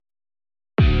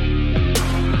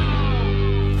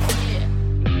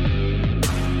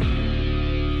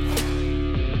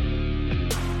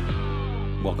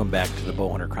back to the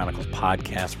Bowhunter Chronicles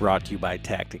podcast, brought to you by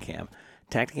Tacticam.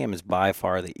 Tacticam is by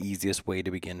far the easiest way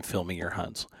to begin filming your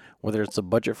hunts. Whether it's the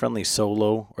budget-friendly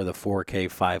solo or the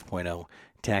 4K 5.0,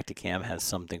 Tacticam has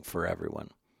something for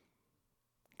everyone.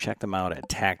 Check them out at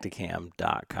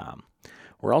tacticam.com.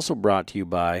 We're also brought to you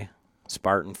by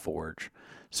Spartan Forge.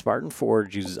 Spartan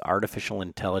Forge uses artificial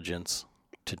intelligence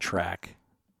to track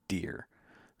deer.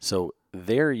 So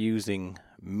they're using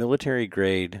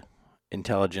military-grade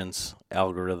intelligence,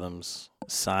 algorithms,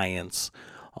 science,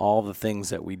 all the things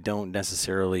that we don't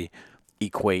necessarily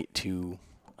equate to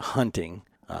hunting,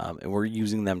 and we're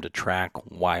using them to track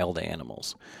wild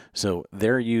animals. So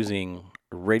they're using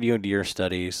radio deer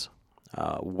studies,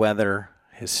 weather,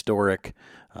 historic,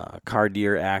 car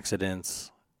deer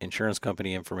accidents, insurance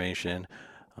company information,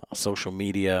 social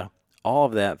media, all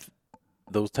of that,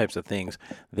 those types of things,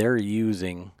 they're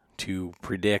using to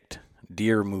predict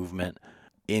deer movement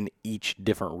in each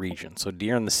different region. So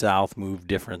deer in the south move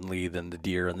differently than the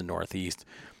deer in the northeast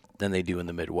than they do in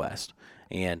the Midwest.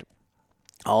 And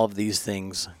all of these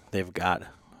things, they've got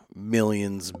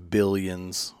millions,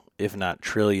 billions, if not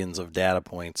trillions of data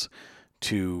points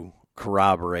to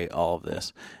corroborate all of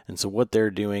this. And so what they're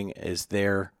doing is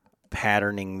they're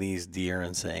patterning these deer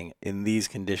and saying, in these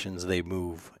conditions, they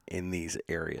move in these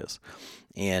areas.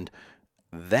 And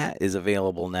that is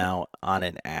available now on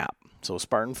an app. So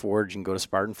Spartan Forge, you can go to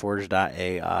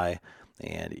spartanforge.ai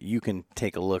and you can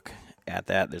take a look at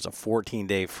that. There's a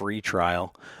 14-day free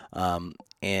trial,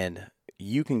 and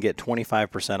you can get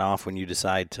 25% off when you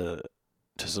decide to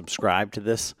subscribe to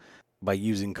this by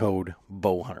using code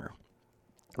BOWHUNTER.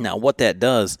 Now, what that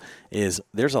does is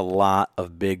there's a lot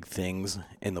of big things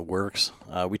in the works.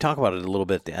 We talk about it a little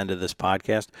bit at the end of this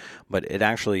podcast, but it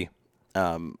actually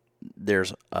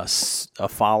there's a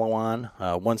follow-on.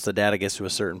 Once the data gets to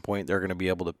a certain point, they're going to be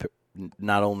able to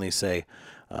not only say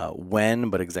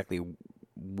when, but exactly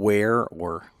where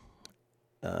or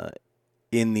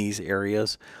in these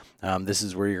areas. This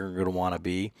is where you're going to want to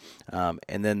be.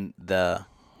 And then the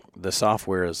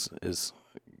software is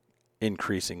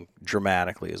increasing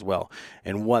dramatically as well.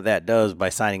 And what that does by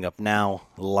signing up now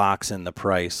locks in the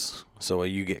price, so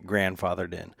you get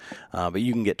grandfathered in. But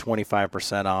you can get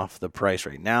 25% off the price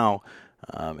right now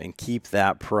and keep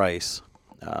that price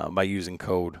by using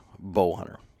code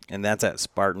BOWHUNTER. And that's at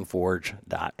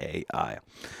spartanforge.ai.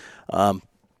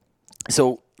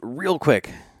 So real quick,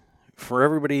 for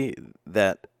everybody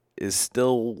that is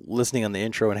still listening on the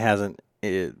intro and hasn't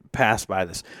passed by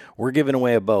this, we're giving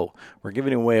away a bow. We're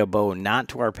giving away a bow not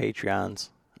to our Patreons.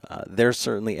 They're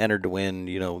certainly entered to win.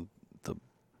 You know,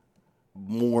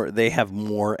 they have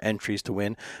more entries to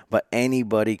win, but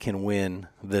anybody can win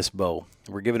this bow.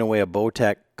 We're giving away a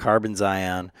Bowtech Carbon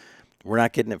Zion. We're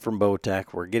not getting it from Bowtech.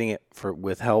 We're getting it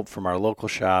with help from our local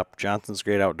shop, Johnson's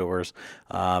Great Outdoors.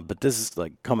 But this is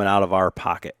like coming out of our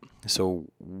pocket. So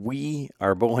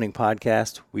our bow hunting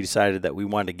podcast, we decided that we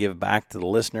wanted to give back to the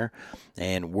listener,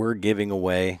 and we're giving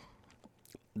away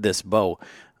this bow.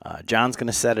 John's going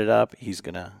to set it up.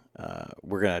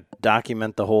 We're going to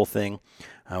document the whole thing.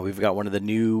 We've got one of the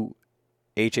new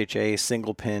HHA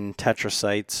single pin Tetra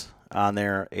sights on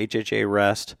there. HHA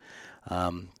rest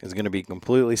is going to be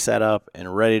completely set up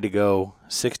and ready to go.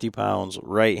 60 pounds,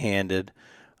 right-handed.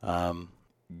 All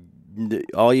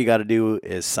you got to do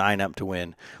is sign up to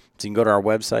win. So you can go to our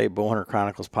website,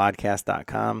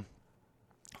 bowhunterchroniclespodcast.com.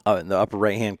 In the upper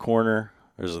right-hand corner,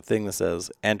 there's a thing that says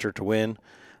Enter to Win.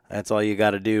 That's all you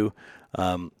got to do.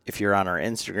 If you're on our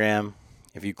Instagram,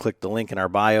 if you click the link in our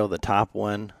bio, the top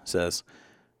one says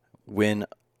Win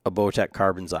a Bowtech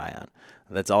Carbon Zion.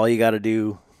 That's all you got to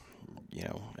do. You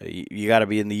know, you got to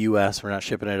be in the U.S. We're not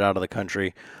shipping it out of the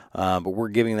country, but we're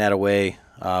giving that away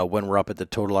when we're up at the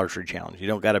Total Archery Challenge. You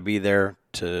don't got to be there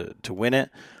to win it.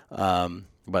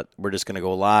 But we're just going to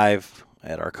go live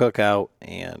at our cookout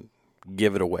and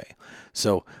give it away.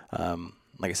 So,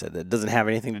 like I said, that doesn't have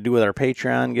anything to do with our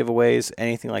Patreon giveaways,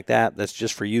 anything like that. That's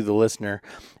just for you, the listener.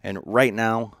 And right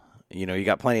now, you know, you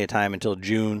got plenty of time until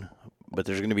June, but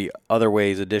there's going to be other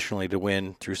ways additionally to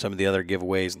win through some of the other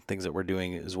giveaways and things that we're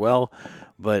doing as well.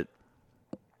 But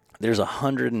there's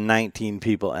 119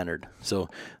 people entered. So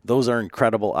those are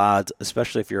incredible odds,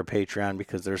 especially if you're a Patreon,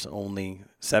 because there's only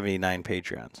 79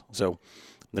 Patreons. So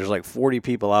there's like 40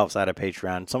 people outside of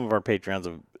Patreon. Some of our Patreons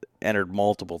have entered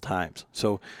multiple times.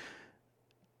 So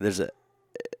there's an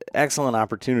excellent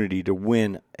opportunity to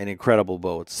win an incredible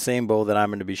bow. It's the same bow that I'm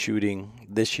going to be shooting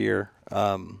this year.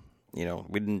 You know,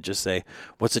 we didn't just say,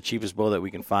 what's the cheapest bow that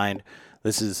we can find?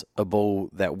 This is a bow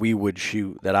that we would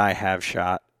shoot, that I have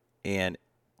shot, and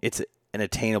it's an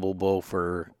attainable bow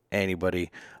for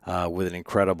anybody with an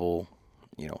incredible,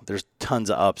 there's tons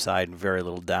of upside and very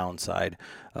little downside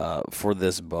for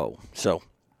this bow. So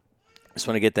just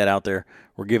want to get that out there.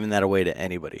 We're giving that away to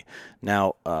anybody.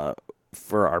 Now,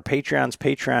 for our Patreons,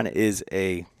 Patreon is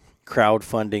a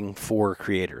crowdfunding for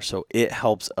creators. So it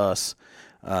helps us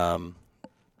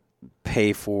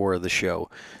pay for the show.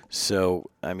 So,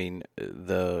 I mean,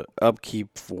 the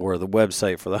upkeep for the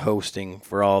website, for the hosting,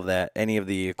 for all of that, any of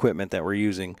the equipment that we're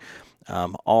using,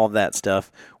 all of that stuff,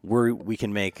 we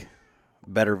can make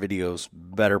better videos,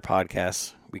 better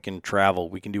podcasts. We can travel.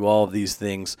 We can do all of these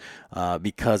things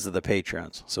because of the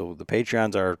Patreons. So the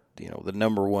Patreons are, the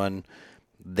number one.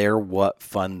 They're what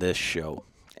fund this show.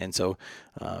 And so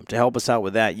to help us out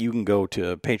with that, you can go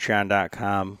to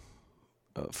patreon.com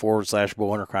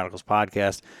 /Bowhunter Chronicles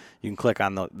podcast. You can click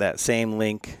on that same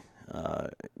link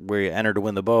where you enter to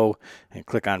win the bow and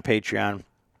click on Patreon.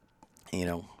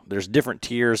 There's different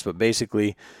tiers, but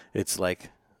basically it's like,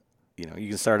 you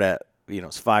can start at,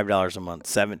 it's $5 a month,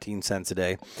 17 cents a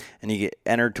day, and you get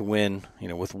entered to win,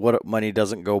 with what money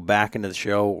doesn't go back into the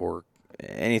show or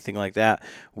anything like that.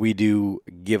 We do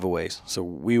giveaways. So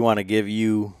we want to give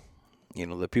you,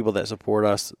 the people that support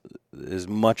us as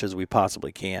much as we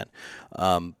possibly can.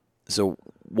 So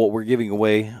what we're giving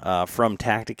away from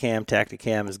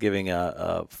Tacticam is giving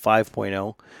a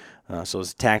 5.0. So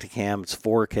it's Tacticam, it's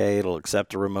 4K, it'll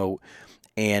accept a remote,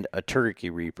 and a turkey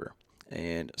reaper.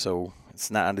 And so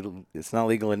it's not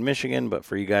legal in Michigan, but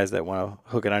for you guys that want to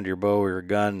hook it onto your bow or your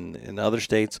gun in other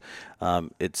states,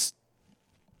 it's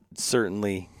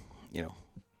certainly,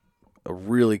 a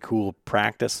really cool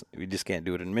practice. We just can't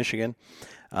do it in Michigan.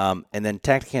 And then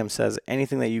Tacticam says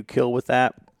anything that you kill with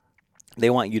that, they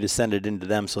want you to send it into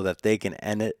them so that they can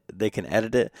edit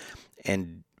it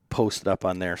and post it up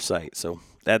on their site. So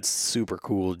that's super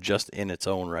cool just in its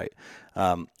own right.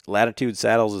 Latitude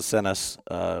Saddles has sent us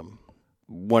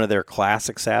one of their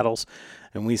classic saddles,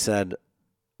 and we said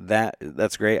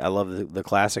that's great. I love the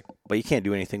classic, but you can't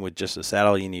do anything with just a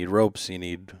saddle. You need ropes, you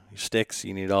need sticks,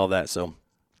 you need all that. So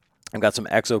I've got some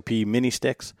XOP mini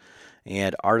sticks,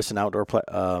 and Artisan Outdoor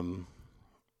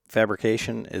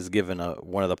Fabrication is given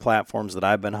one of the platforms that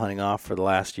I've been hunting off for the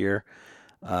last year,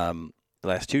 the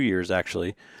last 2 years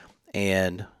actually,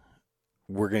 and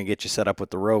we're going to get you set up with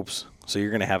the ropes. So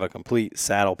you're going to have a complete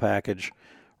saddle package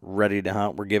ready to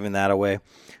hunt. We're giving that away.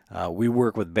 We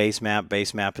work with Basemap.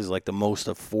 Basemap is like the most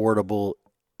affordable,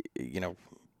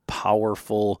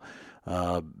 powerful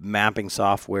mapping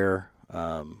software.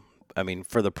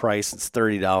 For the price, it's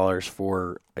 $30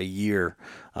 for a year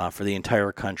for the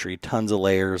entire country. Tons of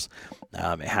layers.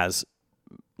 It has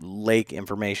lake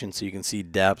information so you can see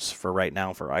depths for right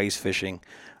now for ice fishing.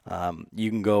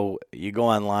 You go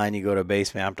online, you go to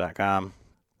basemap.com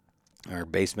or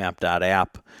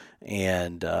basemap.app,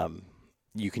 and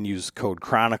you can use code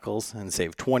Chronicles and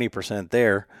save 20%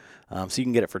 there. So you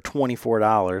can get it for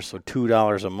 $24, so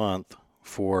 $2 a month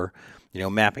for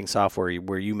mapping software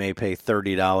where you may pay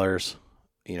 $30,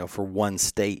 for one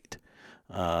state.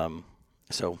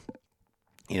 So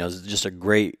it's just a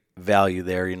great value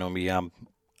there. I'm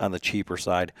on the cheaper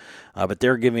side, but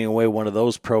they're giving away one of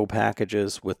those pro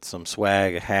packages with some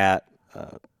swag, a hat,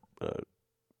 a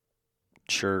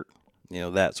shirt,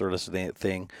 that sort of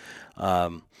thing.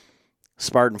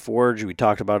 Spartan Forge, we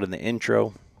talked about in the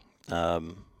intro.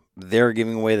 They're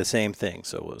giving away the same thing.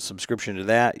 So a subscription to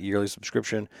that, yearly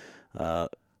subscription, and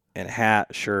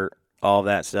hat, shirt, all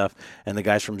that stuff. And the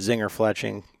guys from Zinger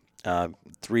Fletching,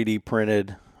 3D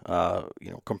printed,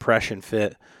 compression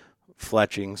fit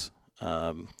fletchings.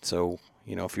 So,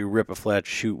 if you rip a fletch,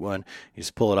 shoot one, you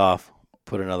just pull it off,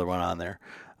 put another one on there.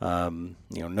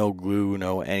 No glue,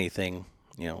 no anything,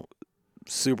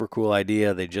 super cool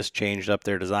idea. They just changed up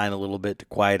their design a little bit to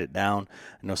quiet it down.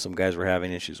 I know some guys were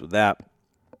having issues with that.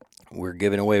 We're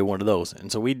giving away one of those.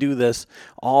 And so we do this.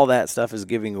 All that stuff is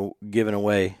given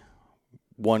away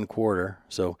one quarter.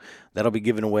 So that'll be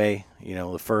given away,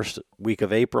 the first week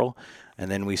of April.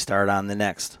 And then we start on the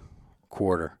next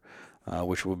quarter,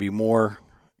 which will be more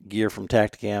gear from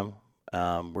Tacticam.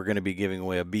 We're going to be giving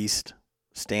away a Beast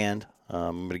stand.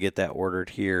 I'm going to get that ordered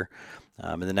here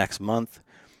in the next month.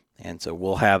 And so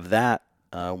we'll have that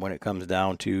when it comes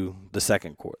down to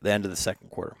the end of the second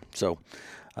quarter. So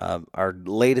our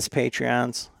latest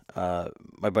Patreons,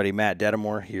 my buddy Matt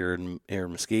Dedamore here in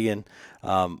Muskegon,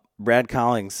 Brad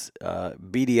Collings,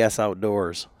 BDS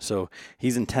Outdoors. So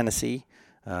he's in Tennessee.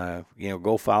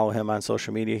 Go follow him on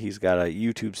social media. He's got a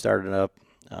YouTube started up,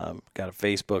 got a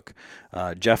Facebook.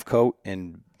 Jeff Coate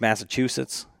in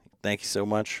Massachusetts. thank you so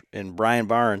much. And Brian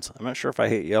Barnes, I'm not sure if I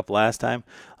hit you up last time,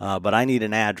 but I need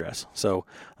an address. So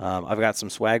I've got some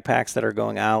swag packs that are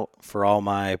going out for all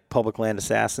my public land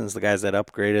assassins, the guys that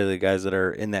upgraded, the guys that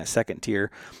are in that second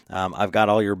tier. I've got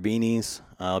all your beanies.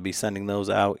 I'll be sending those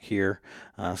out here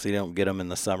so you don't get them in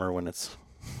the summer when it's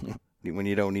when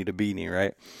you don't need a beanie,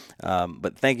 right?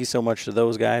 But thank you so much to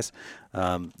those guys.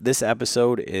 This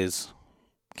episode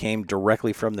came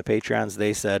directly from the Patreons.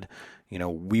 They said,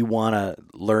 we want to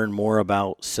learn more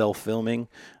about self-filming.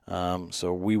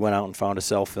 So we went out and found a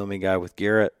self-filming guy with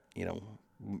Garrett.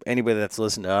 Anybody that's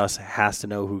listened to us has to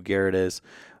know who Garrett is.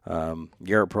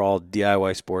 Garrett Prahl,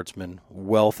 DIY Sportsman,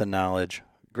 wealth of knowledge,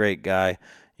 great guy.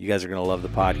 You guys are going to love the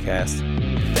podcast.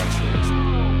 Thanks for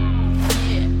listening.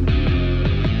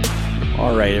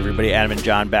 All right, everybody. Adam and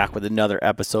John back with another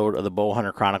episode of the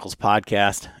Bowhunter Chronicles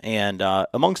podcast. And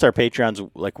amongst our Patreons,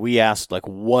 we asked,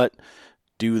 what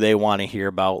do they want to hear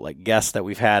about, guests that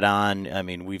we've had on. I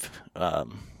mean, we've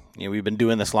been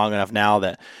doing this long enough now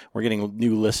that we're getting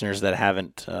new listeners that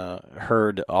haven't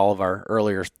heard all of our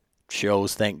earlier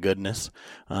shows, thank goodness.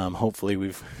 Hopefully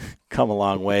we've come a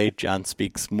long way. John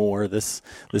speaks more this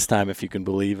time, if you can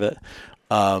believe it.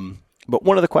 But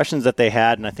one of the questions that they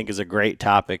had, and I think is a great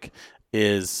topic,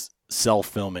 is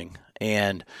self-filming.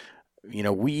 And,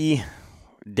 we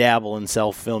dabble in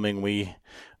self-filming. We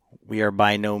are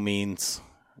by no means,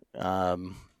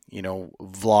 vloggers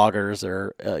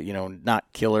or,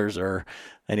 not killers or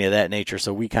any of that nature.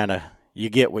 So we you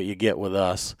get what you get with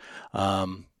us.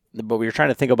 But we were trying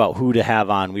to think about who to have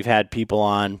on. We've had people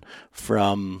on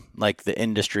from the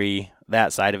industry,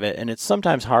 that side of it. And it's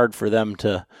sometimes hard for them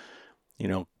to,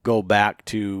 go back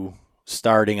to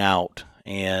starting out.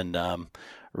 And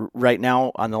right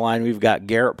now on the line, we've got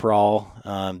Garrett Prahl,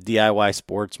 DIY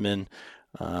Sportsman.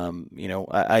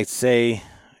 I say,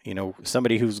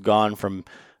 somebody who's gone from,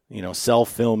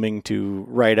 self-filming to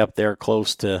right up there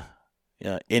close to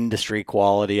industry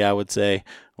quality, I would say,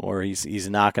 or he's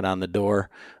knocking on the door.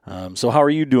 So how are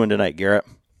you doing tonight, Garrett?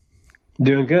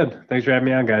 Doing good. Thanks for having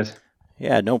me on, guys.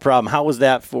 Yeah, no problem. How was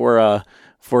that for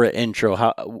an intro?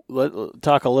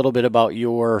 Talk a little bit about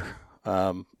your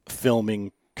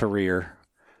filming career.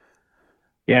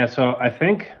 Yeah, so I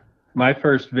think my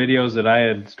first videos that I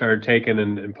had started taking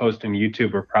and posting to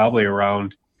YouTube were probably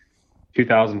around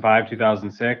 2005,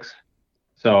 2006.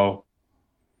 So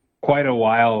quite a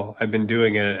while I've been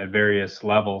doing it at various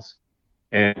levels.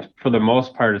 And for the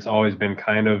most part, it's always been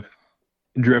kind of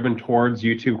driven towards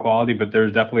YouTube quality, but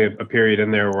there's definitely a period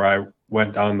in there where I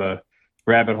went down the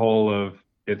rabbit hole of,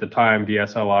 at the time,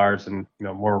 DSLRs and,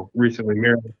 more recently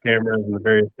mirrorless cameras and the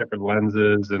various different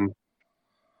lenses and,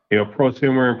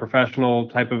 prosumer and professional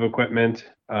type of equipment.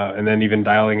 And then even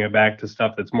dialing it back to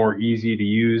stuff that's more easy to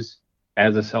use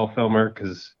as a self-filmer,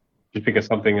 because just because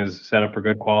something is set up for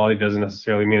good quality doesn't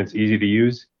necessarily mean it's easy to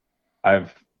use.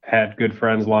 I've had good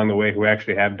friends along the way who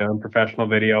actually have done professional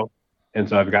video. And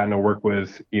so I've gotten to work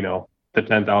with, the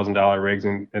 $10,000 rigs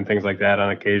and things like that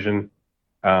on occasion.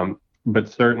 But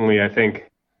certainly I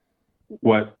think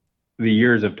what the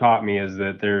years have taught me is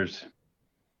that there's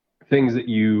things that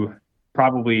you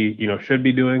probably, should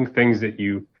be doing, things that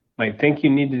you might think you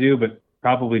need to do, but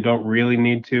probably don't really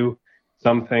need to.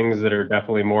 Some things that are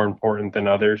definitely more important than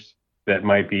others that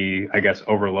might be, I guess,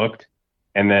 overlooked.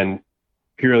 And then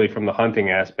purely from the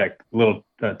hunting aspect, little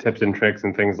tips and tricks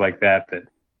and things like that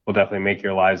will definitely make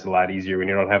your lives a lot easier when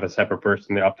you don't have a separate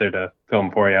person up there to film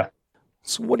for you.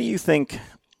 So what do you think,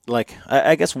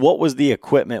 I guess, what was the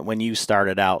equipment when you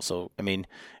started out? So, I mean,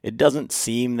 it doesn't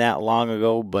seem that long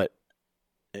ago, but,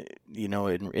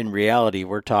 in reality,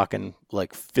 we're talking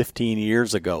 15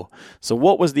 years ago. So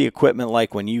what was the equipment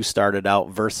like when you started out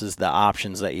versus the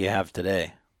options that you have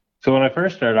today? So when I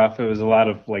first started off, it was a lot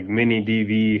of mini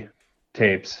DV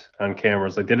tapes on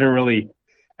cameras. They didn't really,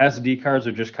 SD cards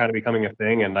are just kind of becoming a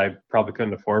thing, and I probably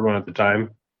couldn't afford one at the time.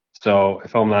 So I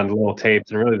filmed on little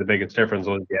tapes, and really the biggest difference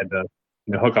was you had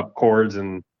to hook up cords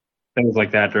and things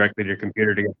like that directly to your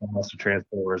computer to get the files to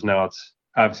transfer, whereas now it's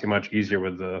obviously much easier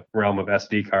with the realm of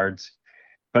SD cards.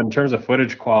 But in terms of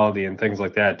footage quality and things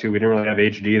like that too, we didn't really have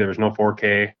HD. There was no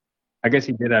 4K. I guess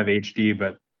you did have HD,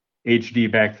 but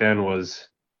HD back then was,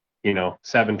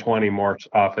 720 more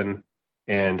often.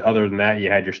 And other than that, you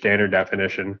had your standard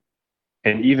definition.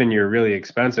 And even your really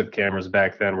expensive cameras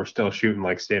back then were still shooting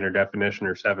standard definition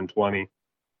or 720.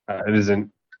 It isn't,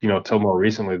 till more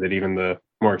recently that even the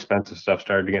more expensive stuff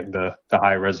started to get the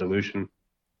high resolution.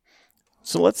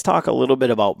 So let's talk a little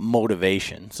bit about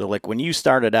motivation. So when you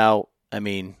started out, I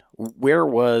mean, where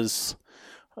was,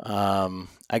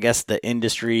 I guess, the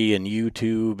industry and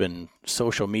YouTube and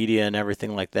social media and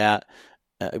everything like that?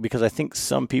 because I think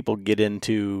some people get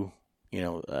into,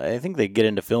 I think they get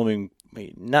into filming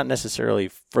not necessarily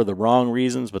for the wrong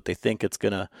reasons, but they think it's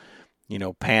gonna,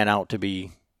 pan out to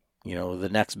be, the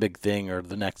next big thing or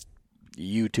the next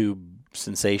YouTube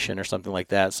sensation or something like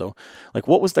that. So, like,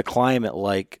 what was the climate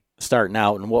like starting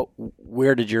out, and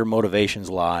where did your motivations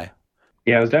lie?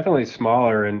 Yeah, it was definitely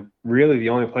smaller, and really the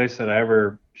only place that I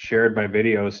ever shared my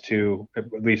videos to,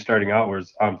 at least starting out,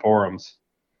 was on forums.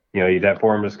 You'd have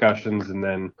forum discussions, and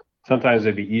then sometimes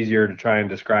it'd be easier to try and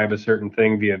describe a certain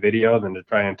thing via video than to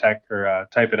try and type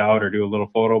it out or do a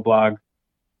little photo blog.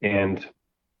 And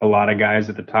a lot of guys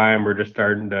at the time were just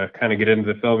starting to kind of get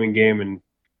into the filming game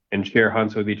and share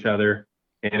hunts with each other.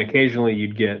 And occasionally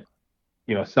you'd get,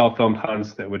 self-filmed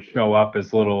hunts that would show up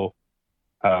as little,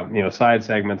 side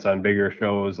segments on bigger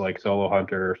shows like Solo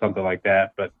Hunter or something like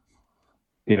that. But,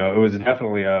 it was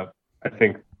definitely I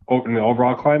think in the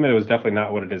overall climate, it was definitely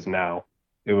not what it is now.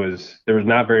 There was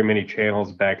not very many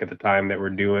channels back at the time that were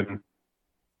doing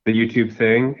the YouTube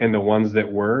thing, and the ones that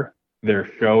were, their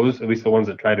shows, at least the ones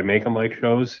that tried to make them like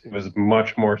shows, it was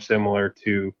much more similar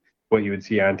to what you would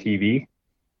see on TV,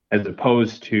 as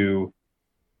opposed to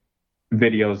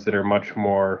videos that are much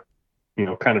more,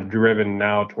 kind of driven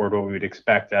now toward what we would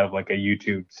expect out of like a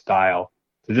YouTube style.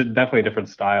 So just definitely a different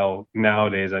style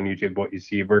nowadays on YouTube, what you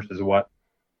see versus what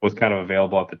was kind of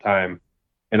available at the time.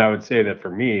 And I would say that for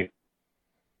me,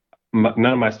 none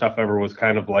of my stuff ever was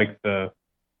kind of like the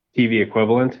TV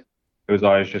equivalent. It was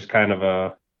always just kind of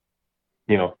a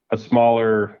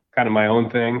smaller, kind of my own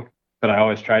thing. But I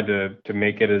always tried to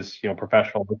make it as,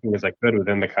 professional looking as I could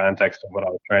within the context of what I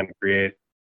was trying to create.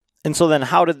 And so then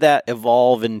how did that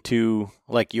evolve into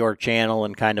like your channel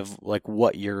and kind of like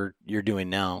what you're doing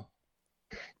now?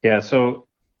 Yeah, so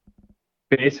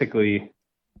basically,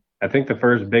 I think the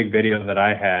first big video that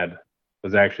I had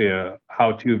was actually a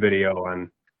how-to video on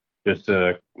just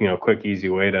a, quick, easy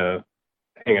way to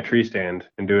hang a tree stand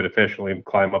and do it efficiently,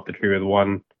 climb up the tree with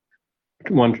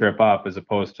one trip up, as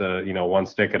opposed to, one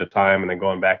stick at a time and then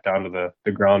going back down to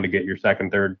the ground to get your second,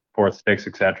 third, fourth sticks,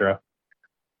 etc.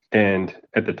 And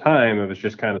at the time, it was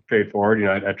just kind of straightforward.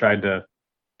 I tried to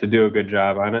do a good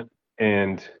job on it.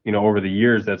 And, over the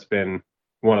years, that's been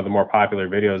one of the more popular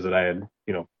videos that I had,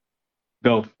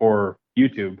 built for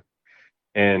YouTube.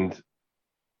 And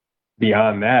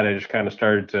beyond that, I just kind of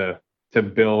started to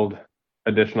build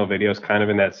additional videos kind of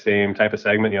in that same type of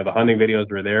segment. The hunting videos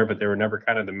were there, but they were never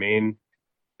kind of the main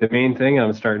thing.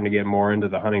 I'm starting to get more into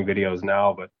the hunting videos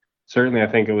now, but certainly I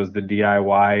think it was the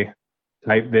DIY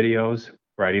type videos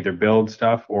where I'd either build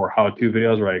stuff or how-to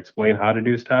videos where I explain how to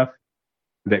do stuff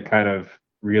that kind of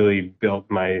really built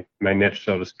my niche,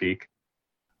 so to speak.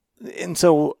 And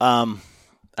so,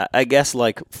 I guess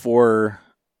like for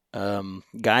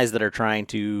guys that are trying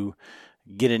to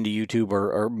get into YouTube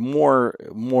or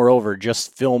moreover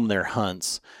just film their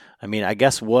hunts. I mean, I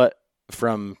guess what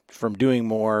from doing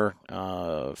more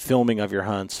filming of your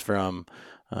hunts from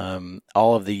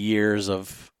all of the years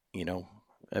of,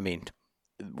 I mean,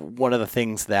 one of the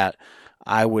things that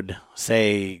I would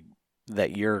say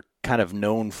that you're kind of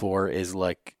known for is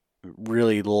like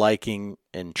really liking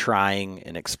and trying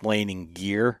and explaining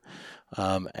gear.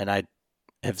 And I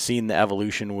have seen the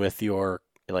evolution with your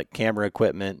like camera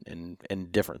equipment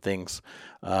and different things.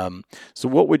 So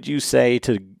what would you say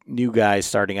to new guys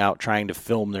starting out trying to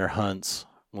film their hunts?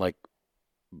 Like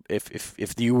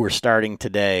if you were starting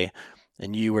today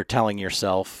and you were telling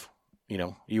yourself,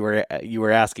 you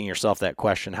were asking yourself that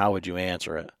question, how would you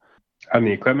answer it? On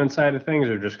the equipment side of things,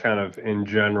 or just kind of in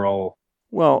general,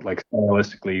 Well, like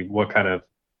stylistically, what kind of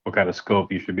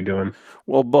scope you should be doing?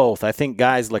 well, both. I think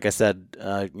guys, like I said,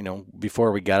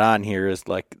 before we got on here, is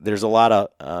like there's a lot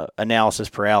of analysis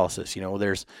paralysis.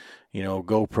 There's,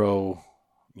 GoPro,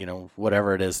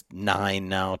 whatever it is, 9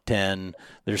 now, 10.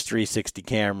 There's 360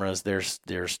 cameras. There's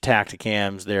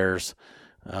Tacticams. There's,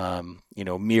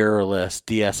 mirrorless,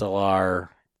 DSLR,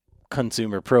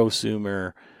 consumer,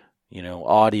 prosumer,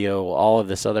 audio, all of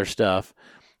this other stuff.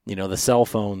 The cell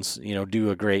phones, do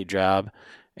a great job.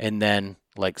 And then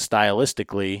like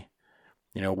stylistically,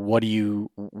 what do you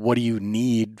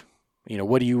need?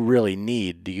 What do you really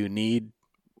need? Do you need,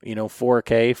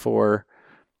 4K for,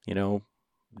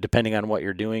 depending on what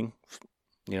you're doing?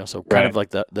 So kind of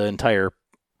Right. like the entire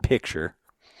picture.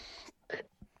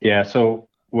 Yeah. So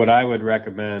what I would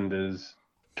recommend is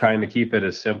trying to keep it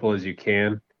as simple as you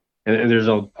can. And there's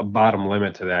a bottom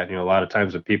limit to that. A lot of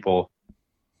times when people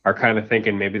are kind of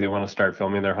thinking maybe they want to start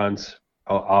filming their hunts,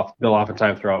 they'll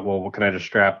oftentimes throw out, well, can I just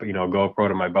strap, a GoPro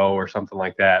to my bow or something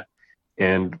like that?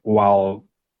 And while,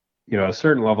 a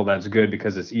certain level that's good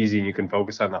because it's easy and you can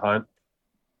focus on the hunt,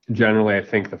 generally, I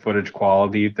think the footage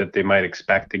quality that they might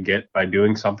expect to get by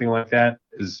doing something like that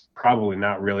is probably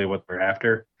not really what they're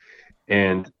after.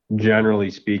 And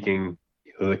generally speaking,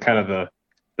 the kind of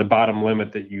the bottom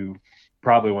limit that you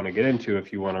probably want to get into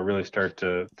if you want to really start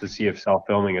to see if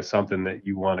self-filming is something that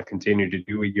you want to continue to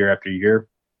do year after year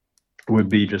would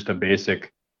be just a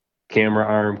basic camera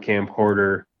arm,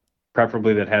 camcorder,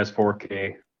 preferably that has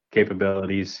 4K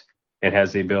capabilities and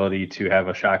has the ability to have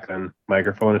a shotgun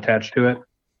microphone attached to it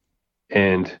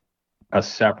and a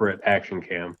separate action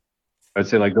cam. I'd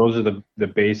say like those are the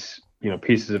base,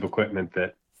 pieces of equipment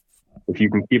that if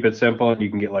you can keep it simple and you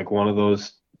can get like one of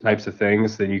those types of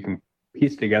things, then you can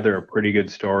piece together a pretty good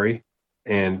story.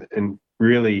 And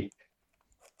really,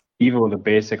 even with a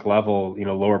basic level,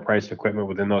 lower priced equipment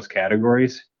within those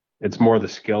categories, it's more the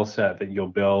skill set that you'll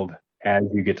build as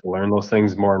you get to learn those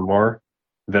things more and more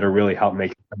that'll really help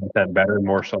make that better,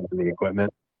 more so than the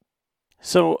equipment.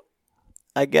 So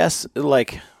I guess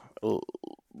like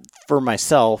for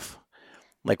myself,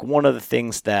 like one of the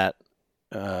things that,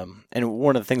 and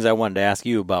one of the things I wanted to ask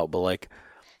you about, but like,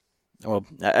 well,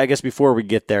 I guess before we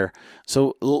get there,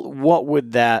 so what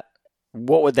would that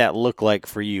look like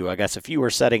for you? I guess if you were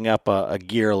setting up a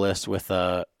gear list with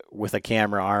a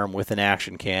camera arm, with an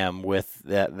action cam, with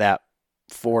that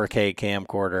 4K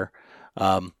camcorder,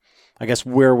 um, I guess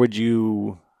where would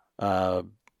you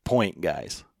point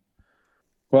guys?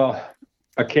 Well,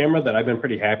 a camera that I've been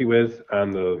pretty happy with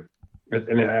on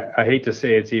and I hate to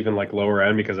say it's even like lower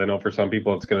end because I know for some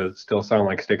people it's going to still sound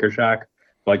like sticker shock,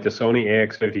 like the Sony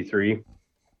AX53.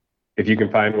 If you can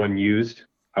find one used,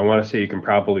 I want to say you can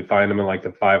probably find them in like the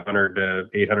 $500 to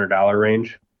 $800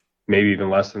 range, maybe even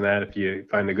less than that if you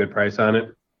find a good price on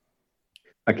it.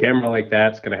 A camera like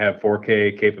that's going to have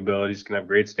 4K capabilities, it's going to have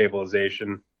great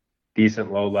stabilization,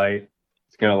 decent low light.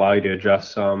 It's going to allow you to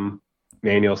adjust some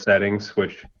manual settings,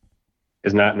 which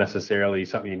is not necessarily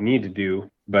something you need to do,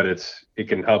 but it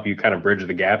can help you kind of bridge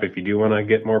the gap if you do want to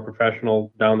get more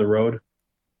professional down the road.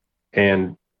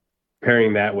 And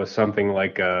pairing that with something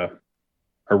like a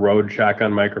Rode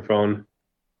shotgun microphone.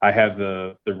 I have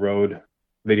the Rode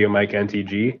Video Mic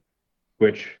NTG,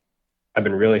 which I've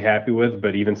been really happy with,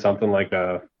 but even something like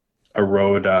a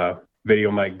Rode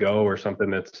Video Mic Go or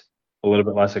something that's a little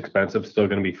bit less expensive, still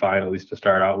going to be fine, at least to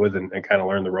start out with and kind of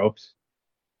learn the ropes.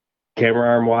 Camera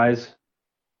arm wise,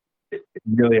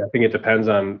 really, I think it depends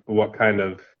on what kind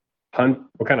of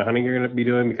hunting you're going to be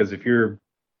doing. Because if you're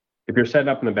setting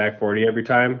up in the back 40 every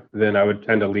time, then I would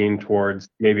tend to lean towards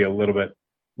maybe a little bit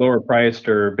lower priced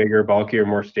or bigger, bulkier,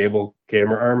 more stable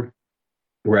camera arm.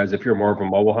 Whereas if you're more of a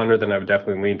mobile hunter, then I would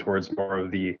definitely lean towards more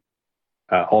of the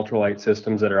ultralight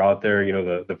systems that are out there.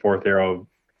 The Fourth Arrow,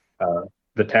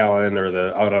 the Talon, or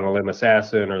the Out on a Limb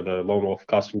Assassin, or the Lone Wolf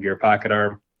Custom Gear Pocket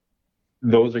Arm.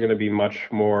 Those are going to be much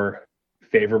more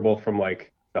favorable from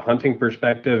like the hunting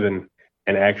perspective and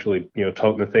actually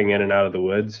toting the thing in and out of the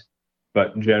woods.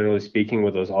 But generally speaking,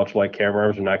 with those ultralight camera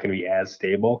arms, are not going to be as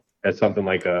stable as something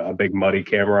like a big muddy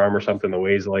camera arm or something that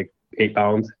weighs like 8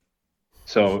 pounds.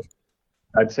 So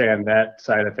I'd say on that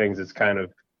side of things, it's kind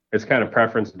of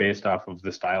preference based off of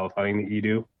the style of hunting that you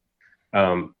do.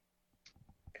 And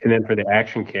then for the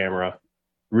action camera,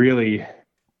 really,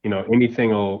 anything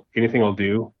will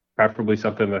do. Preferably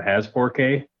something that has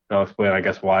 4K. I'll explain, I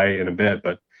guess, why in a bit.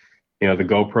 But the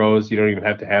GoPros, you don't even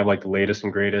have to have like the latest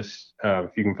and greatest.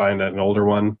 If you can find an older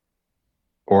one,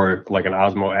 or like an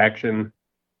Osmo Action,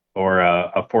 or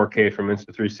a 4K from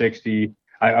Insta360.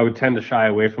 I would tend to shy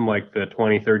away from like the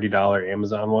 $20-$30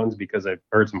 Amazon ones because I've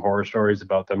heard some horror stories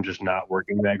about them just not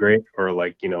working that great, or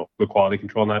like the quality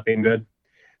control not being good.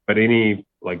 But any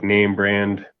like name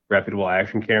brand reputable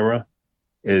action camera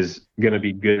is going to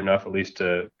be good enough at least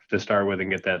to start with and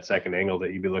get that second angle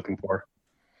that you'd be looking for.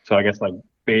 So I guess like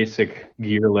basic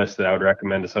gear list that I would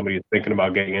recommend to somebody who's thinking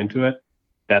about getting into it.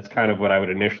 That's kind of what I would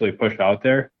initially push out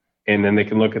there. And then they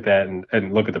can look at that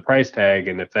and look at the price tag.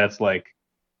 And if that's like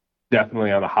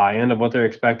definitely on the high end of what they're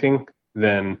expecting,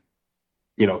 then,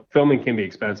 filming can be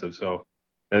expensive. So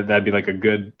that'd be like a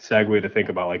good segue to think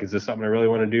about, like, is this something I really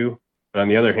want to do? But on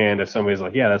the other hand, if somebody's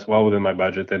like, yeah, that's well within my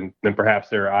budget, then perhaps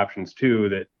there are options too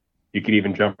that you could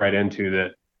even jump right into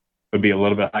that would be a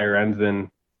little bit higher end than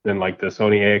like the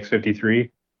Sony AX53.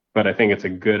 But I think it's a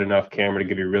good enough camera to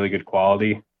give you really good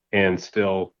quality and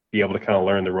still be able to kind of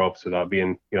learn the ropes without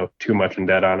being, too much in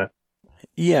debt on it.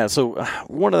 Yeah, so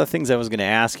one of the things I was going to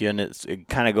ask you, and it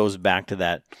kind of goes back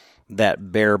to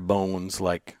that bare bones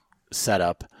like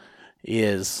setup,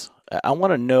 is I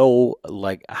want to know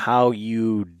like how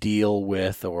you deal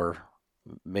with, or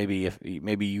maybe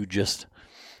you just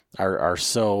are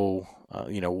so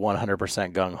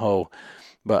 100% gung ho.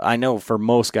 But I know for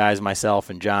most guys, myself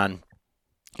and John,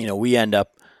 we end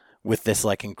up with this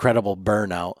like incredible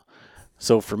burnout.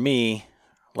 So for me,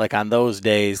 like on those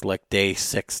days, like day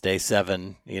 6, day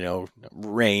 7,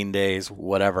 rain days,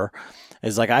 whatever,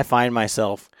 is like I find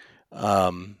myself,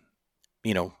 um,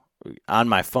 you know, on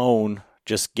my phone,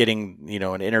 just getting,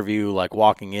 an interview, like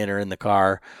walking in or in the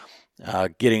car,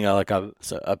 getting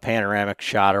a panoramic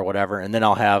shot or whatever, and then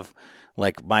I'll have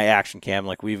like my action cam.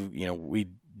 Like we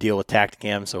deal with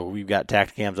Tacticam, so we've got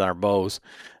Tacticams on our bows,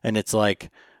 and it's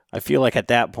like I feel like at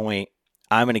that point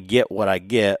I'm gonna get what I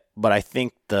get, but I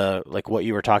think the like what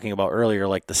you were talking about earlier,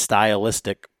 like the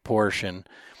stylistic portion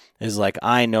is like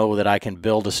I know that I can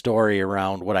build a story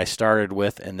around what I started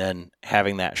with, and then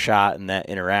having that shot and that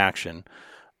interaction.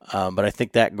 But I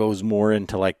think that goes more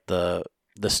into like the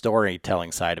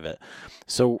storytelling side of it.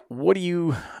 So,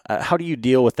 how do you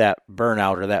deal with that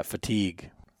burnout or that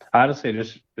fatigue? Honestly, it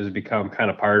just has become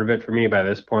kind of part of it for me by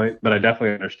this point. But I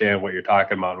definitely understand what you're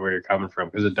talking about and where you're coming from,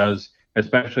 because it does,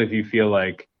 especially if you feel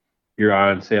like you're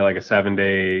on, say, like a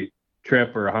 7-day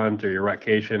trip or a hunt or your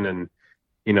vacation, and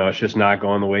it's just not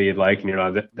going the way you'd like, and you're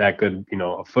not that good,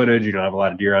 footage. You don't have a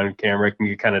lot of deer on camera. It can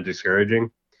get kind of discouraging,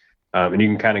 and you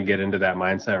can kind of get into that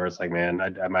mindset where it's like, man,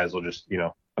 I might as well just,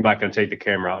 I'm not going to take the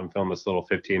camera out and film this little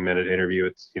 15-minute interview.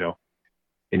 It's,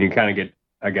 and you kind of get,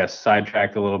 I guess,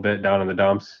 sidetracked a little bit down in the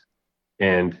dumps.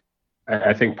 And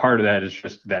I think part of that is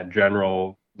just that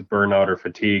general burnout or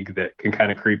fatigue that can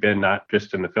kind of creep in, not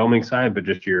just in the filming side, but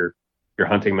just your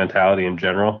hunting mentality in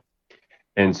general.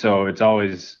 And so it's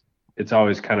always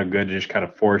kind of good to just kind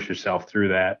of force yourself through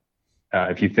that.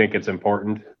 If you think it's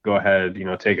important, go ahead,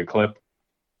 take a clip.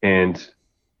 And,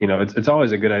 it's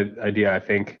always a good idea, I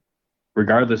think,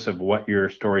 regardless of what your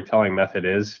storytelling method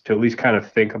is, to at least kind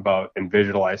of think about and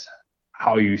visualize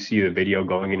how you see the video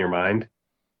going in your mind.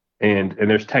 And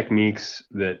there's techniques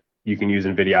that you can use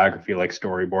in videography, like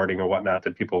storyboarding or whatnot,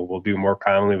 that people will do more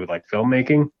commonly with like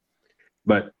filmmaking.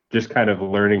 But just kind of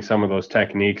learning some of those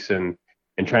techniques and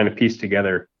trying to piece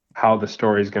together how the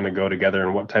story is going to go together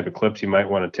and what type of clips you might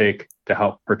want to take to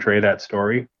help portray that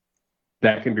story.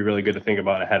 That can be really good to think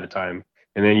about ahead of time.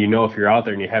 And then, if you're out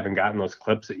there and you haven't gotten those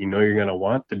clips that you're going to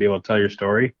want to be able to tell your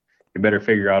story, you better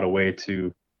figure out a way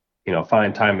to,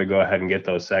 find time to go ahead and get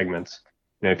those segments.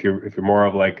 If you're more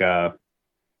of like an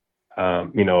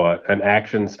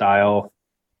action style,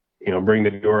 bring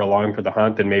the viewer along for the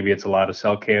hunt, and maybe it's a lot of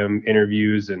cell cam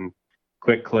interviews and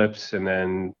quick clips, and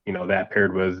then, that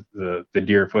paired with the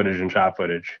deer footage and shot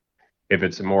footage. If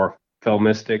it's a more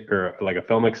filmistic or like a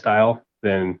filmic style,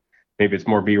 then maybe it's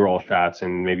more B-roll shots,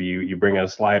 and maybe you bring a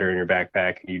slider in your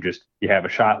backpack and you have a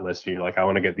shot list, and you're like, I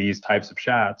want to get these types of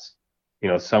shots,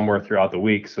 somewhere throughout the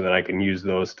week so that I can use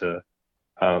those to,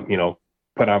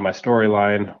 put on my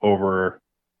storyline over,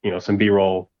 some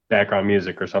B-roll background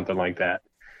music or something like that.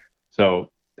 So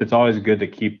it's always good to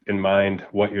keep in mind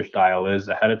what your style is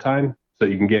ahead of time so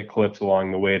you can get clips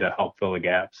along the way to help fill the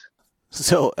gaps.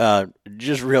 So,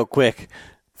 just real quick,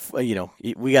 we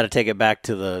got to take it back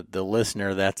to the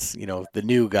listener that's, the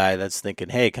new guy that's thinking,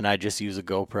 hey, can I just use a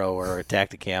GoPro or a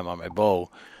Tacticam on my bow?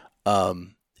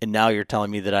 And now you're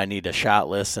telling me that I need a shot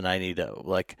list and I need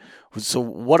so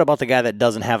what about the guy that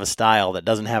doesn't have a style, that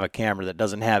doesn't have a camera, that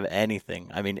doesn't have anything?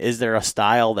 I mean, is there a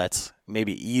style that's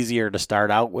maybe easier to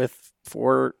start out with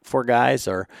for guys?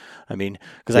 Or, I mean,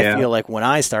 because I feel like when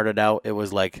I started out, it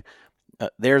was like,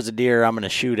 there's a deer, I'm going to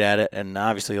shoot at it. And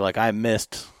obviously, like, I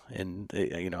missed, and,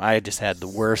 I just had the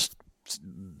worst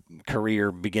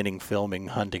career beginning filming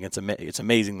hunting. It's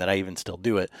amazing that I even still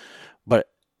do it. But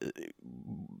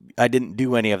I didn't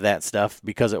do any of that stuff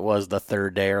because it was the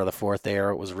 3rd day or the 4th day, or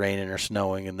it was raining or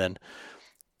snowing. And then,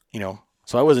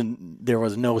 so there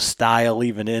was no style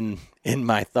even in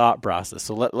my thought process.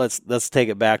 So let's take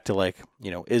it back to like,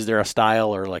 is there a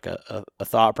style or like a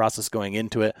thought process going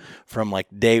into it from like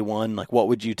day one? Like, what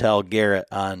would you tell Garrett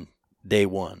on day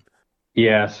one?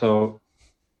 Yeah. So,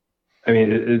 I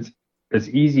mean, it's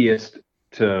easiest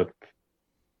to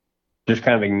just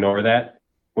kind of ignore that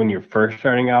when you're first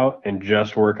starting out and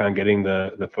just work on getting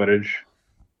the footage,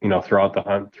 throughout the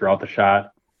hunt, throughout the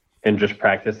shot, and just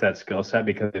practice that skill set,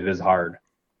 because it is hard.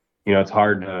 It's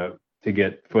hard to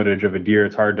get footage of a deer.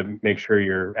 It's hard to make sure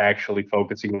you're actually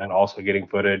focusing on also getting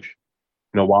footage,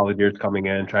 while the deer's coming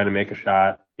in, trying to make a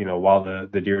shot, while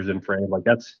the deer's in frame. Like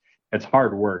it's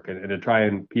hard work. And to try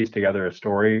and piece together a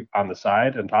story on the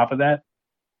side on top of that,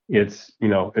 it's,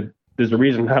 there's a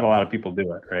reason not a lot of people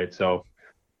do it, right? So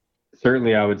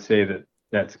certainly I would say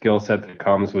that skill set that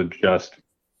comes with just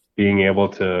being able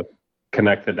to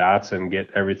connect the dots and get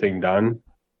everything done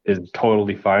is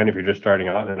totally fine if you're just starting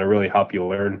out, and it'll really help you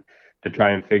learn to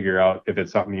try and figure out if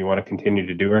it's something you want to continue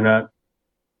to do or not.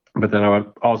 But then I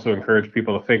would also encourage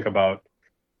people to think about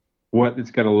what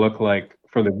it's going to look like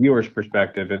from the viewer's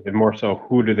perspective, and more so,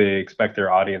 who do they expect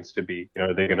their audience to be?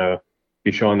 Are they going to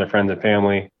be showing their friends and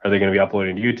family? Are they going to be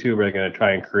uploading to YouTube? Are they going to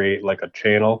try and create like a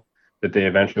channel that they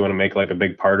eventually want to make like a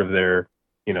big part of their,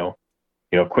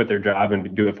 quit their job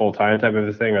and do it full time type of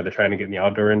a thing? Are they trying to get in the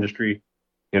outdoor industry?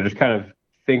 Just kind of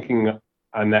thinking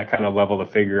on that kind of level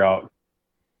to figure out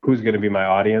who's going to be my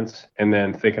audience, and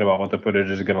then thinking about what the footage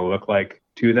is going to look like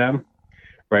to them,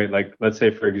 right? Like, let's say,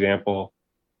 for example,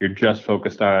 you're just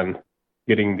focused on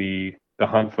getting the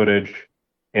hunt footage,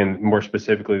 and more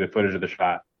specifically the footage of the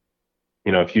shot.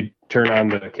 If you turn on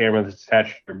the camera that's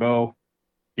attached to your bow,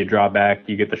 you draw back,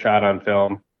 you get the shot on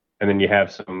film, and then you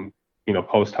have some,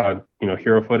 post hunt,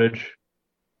 hero footage.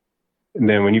 And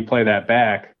then when you play that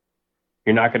back,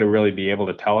 you're not going to really be able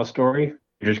to tell a story.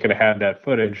 You're just going to have that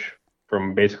footage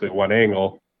from basically one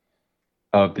angle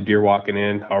of the deer walking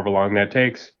in, however long that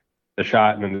takes, the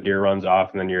shot, and then the deer runs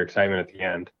off, and then your excitement at the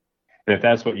end. And if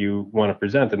that's what you want to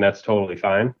present, then that's totally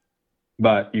fine.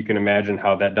 But you can imagine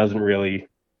how that doesn't really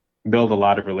build a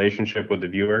lot of relationship with the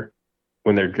viewer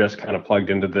when they're just kind of plugged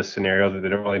into this scenario that they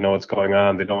don't really know what's going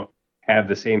on. They don't have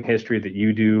the same history that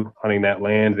you do hunting that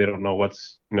land. They don't know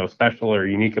what's, special or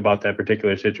unique about that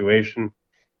particular situation.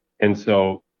 And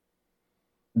so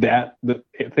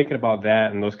thinking about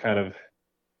that and those kind of,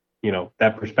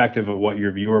 that perspective of what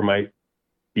your viewer might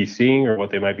be seeing or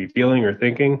what they might be feeling or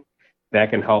thinking, that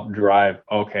can help drive,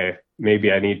 okay,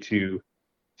 maybe I need to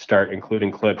start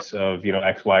including clips of,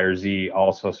 X, Y, or Z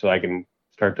also, so I can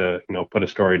start to, put a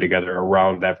story together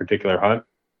around that particular hunt,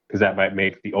 because that might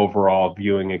make the overall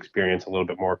viewing experience a little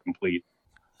bit more complete.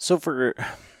 So for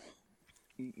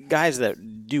guys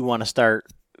that do want to start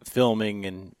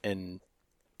filming and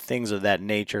things of that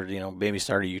nature, maybe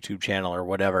start a YouTube channel or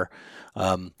whatever,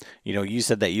 you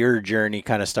said that your journey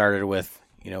kind of started with,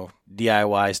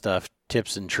 DIY stuff,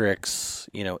 tips and tricks,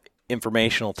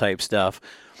 informational type stuff.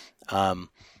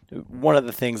 One of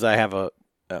the things, I have a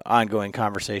ongoing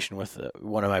conversation with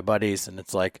one of my buddies, and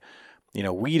it's like,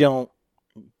 we don't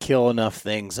kill enough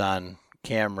things on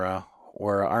camera,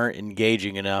 or aren't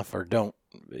engaging enough, or don't,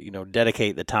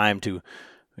 dedicate the time to,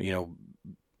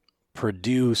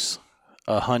 produce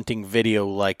a hunting video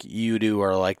like you do,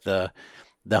 or like the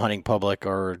hunting public,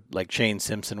 or like Shane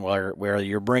Simpson, where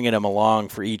you're bringing them along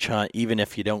for each hunt, even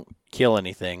if you don't kill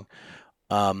anything.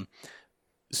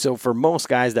 So for most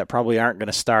guys that probably aren't going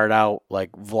to start out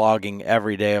like vlogging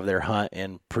every day of their hunt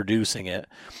and producing it,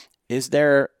 is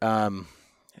there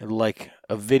like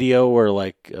a video, or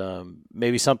like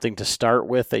maybe something to start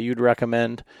with that you'd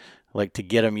recommend, like to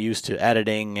get them used to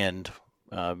editing? And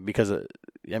because I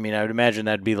would imagine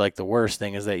that'd be like the worst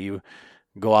thing, is that you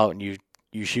go out and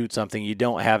you shoot something, you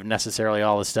don't have necessarily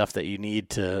all the stuff that you need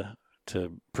to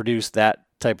produce that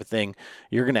type of thing.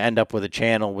 You're going to end up with a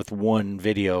channel with one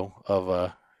video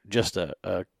of just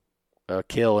a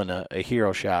kill and a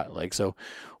hero shot. Like, so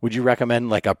would you recommend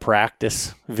like a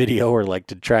practice video, or like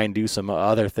to try and do some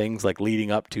other things like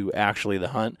leading up to actually the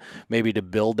hunt, maybe to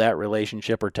build that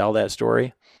relationship or tell that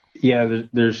story? Yeah,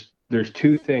 there's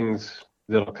two things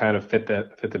that'll kind of fit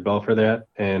the bill for that,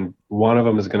 and one of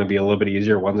them is going to be a little bit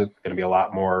easier. One's going to be a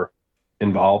lot more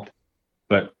involved.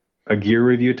 But a gear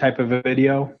review type of a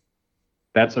video,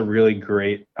 that's a really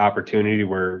great opportunity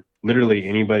where literally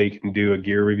anybody can do a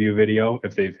gear review video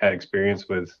if they've had experience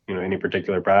with any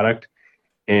particular product,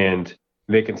 and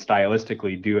they can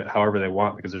stylistically do it however they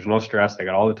want, because there's no stress. They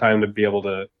got all the time to be able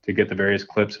to get the various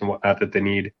clips and whatnot that they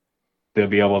need. They'll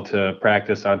be able to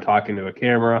practice on talking to a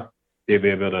camera. They'll be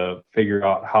able to figure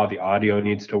out how the audio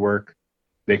needs to work.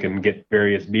 They can get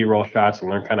various B-roll shots and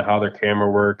learn kind of how their camera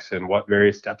works and what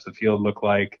various steps of field look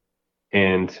like,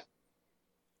 and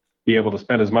be able to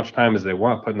spend as much time as they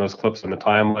want putting those clips on the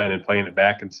timeline and playing it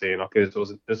back and saying, okay,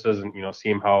 this doesn't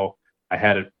seem how I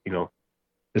had it,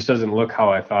 this doesn't look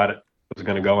how I thought it was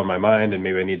going to go in my mind, and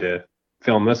maybe I need to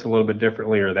film this a little bit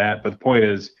differently or that. But the point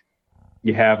is,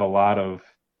 you have a lot of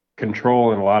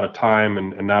control and a lot of time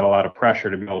and not a lot of pressure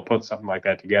to be able to put something like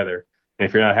that together. And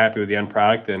if you're not happy with the end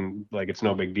product, then like, it's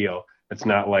no big deal. It's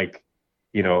not like,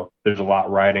 there's a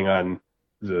lot riding on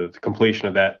the completion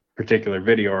of that particular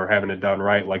video or having it done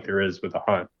right, like there is with a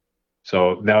hunt.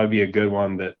 So that would be a good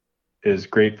one that is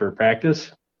great for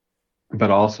practice,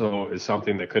 but also is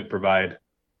something that could provide,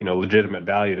 legitimate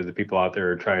value to the people out there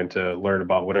who are trying to learn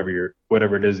about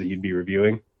whatever it is that you'd be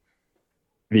reviewing.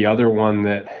 The other one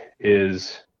that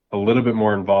is a little bit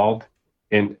more involved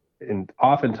and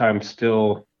oftentimes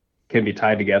still can be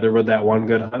tied together with that one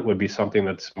good hunt would be something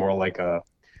that's more like a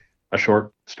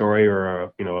short story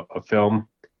or a film.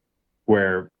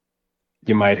 where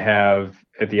you might have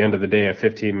at the end of the day a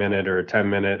 15-minute or a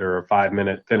 10-minute or a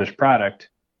 5-minute finished product,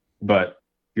 but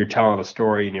you're telling a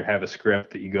story and you have a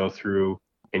script that you go through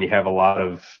and you have a lot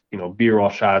of, B-roll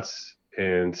shots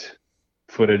and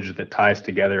footage that ties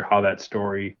together how that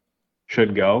story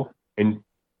should go. And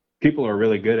people who are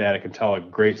really good at it can tell a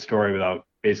great story without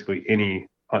basically any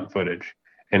hunt footage.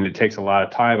 And it takes a lot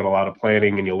of time and a lot of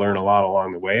planning, and you learn a lot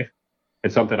along the way.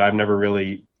 It's something I've never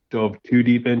really dove too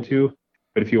deep into.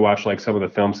 But if you watch like some of the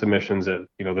film submissions at,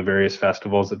 the various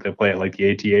festivals that they play at like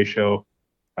the ATA show,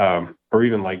 or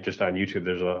even like just on YouTube,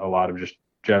 there's a lot of just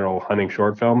general hunting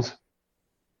short films.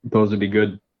 Those would be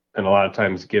good, and a lot of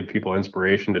times give people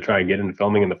inspiration to try and get into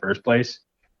filming in the first place.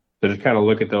 So just kind of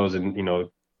look at those and,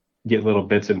 get little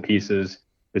bits and pieces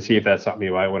to see if that's something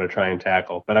you might want to try and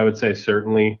tackle. But I would say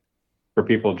certainly for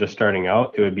people just starting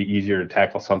out, it would be easier to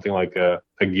tackle something like a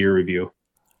gear review.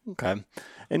 Okay.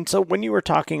 And so when you were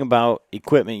talking about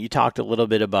equipment, you talked a little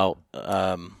bit about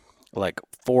like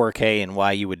 4K and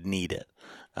why you would need it.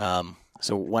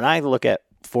 So when I look at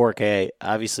 4K,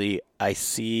 obviously I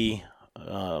see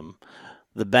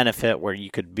the benefit where you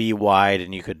could be wide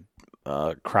and you could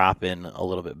crop in a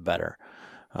little bit better.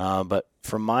 But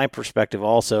from my perspective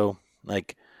also,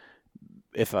 like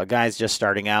if a guy's just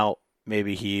starting out,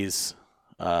 maybe he's,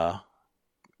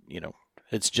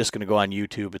 it's just going to go on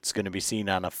YouTube. It's going to be seen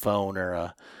on a phone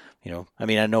or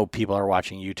I know people are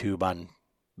watching YouTube on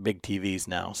big TVs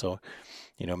now. So,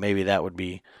 maybe that would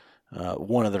be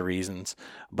one of the reasons.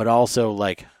 But also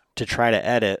like to try to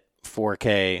edit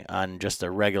 4K on just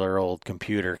a regular old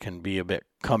computer can be a bit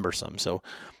cumbersome. So,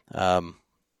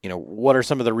 what are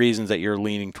some of the reasons that you're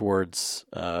leaning towards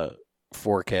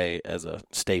 4K as a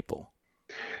staple?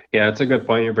 Yeah, it's a good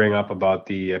point you bring up about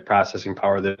the processing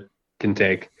power that it can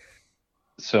take.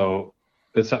 So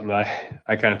it's something that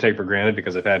I kind of take for granted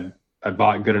because I've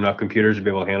bought good enough computers to be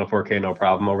able to handle 4K no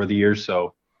problem over the years.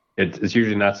 So it's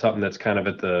usually not something that's kind of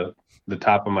at the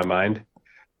top of my mind.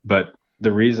 But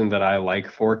the reason that I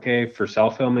like 4K for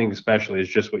self filming, especially, is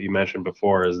just what you mentioned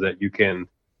before, is that you can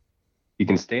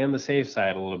stay on the safe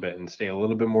side a little bit and stay a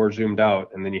little bit more zoomed out,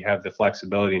 and then you have the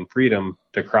flexibility and freedom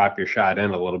to crop your shot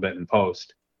in a little bit in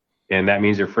post. And that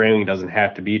means your framing doesn't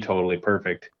have to be totally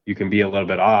perfect. You can be a little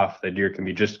bit off. The deer can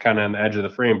be just kind of on the edge of the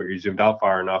frame, but you're zoomed out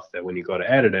far enough that when you go to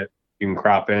edit it, you can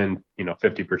crop in,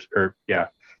 50%, or you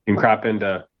can crop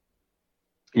into,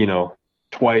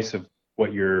 twice of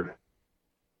what your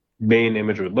main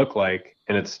image would look like.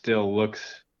 And it still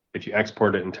looks, if you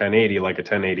export it in 1080, like a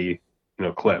 1080,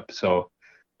 clip. So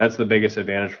that's the biggest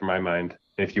advantage for my mind.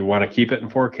 If you want to keep it in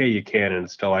 4K, you can, and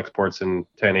it still exports in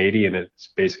 1080, and it's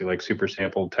basically like super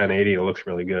sampled 1080. It looks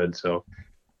really good. So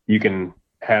you can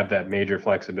have that major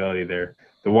flexibility there.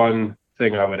 The one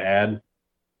thing I would add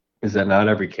is that not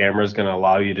every camera is going to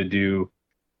allow you to do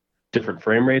different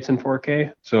frame rates in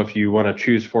 4K. So if you want to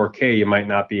choose 4K, you might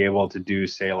not be able to do,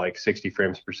 say, like 60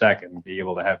 frames per second and be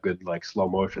able to have good like slow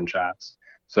motion shots.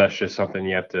 So that's just something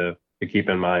you have to keep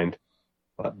in mind.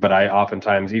 But I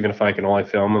oftentimes, even if I can only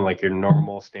film in like your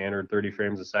normal standard 30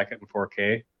 frames a second in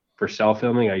 4K for self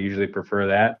filming, I usually prefer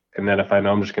that. And then if I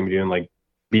know I'm just going to be doing like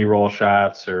B-roll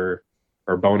shots or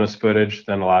bonus footage,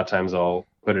 then a lot of times I'll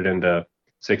put it into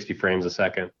 60 frames a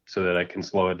second so that I can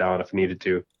slow it down if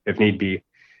need be.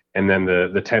 And then the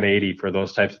 1080 for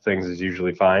those types of things is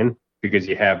usually fine because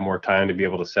you have more time to be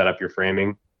able to set up your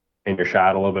framing and your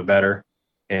shot a little bit better.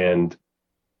 And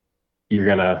you're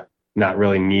going to not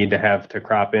really need to have to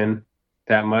crop in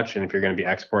that much. And if you're going to be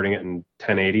exporting it in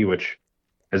 1080, which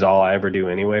is all I ever do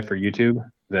anyway for YouTube,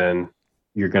 then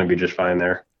you're going to be just fine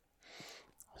there.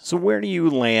 So where do you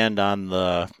land on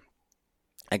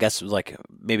I guess like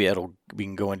maybe we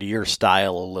can go into your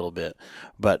style a little bit,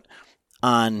 but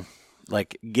on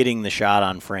like getting the shot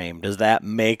on frame, does that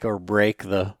make or break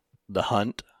the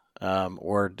hunt?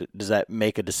 Or does that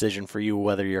make a decision for you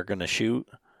whether you're going to shoot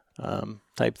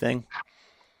type thing?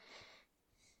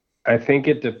 I think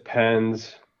it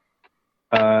depends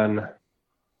on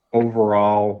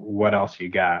overall what else you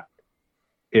got.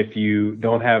 If you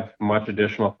don't have much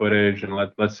additional footage, and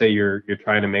let's say you're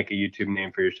trying to make a YouTube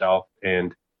name for yourself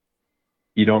and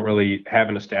you don't really have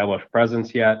an established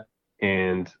presence yet,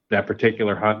 and that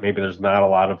particular hunt, maybe there's not a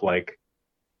lot of like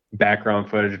background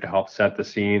footage to help set the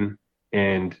scene,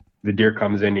 and the deer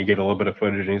comes in, you get a little bit of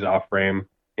footage and he's off frame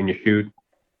and you shoot,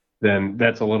 then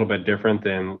that's a little bit different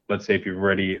than, let's say, if you've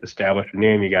already established a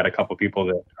name, you got a couple people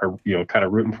that are, kind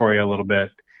of rooting for you a little bit,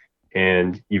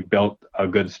 and you've built a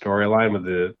good storyline with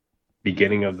the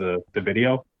beginning of the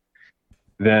video.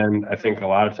 Then I think a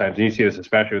lot of times, and you see this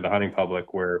especially with the hunting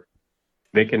public, where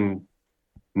they can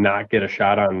not get a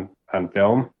shot on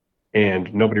film,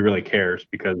 and nobody really cares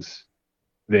because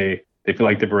they feel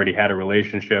like they've already had a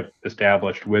relationship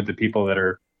established with the people that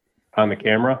are on the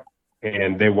camera,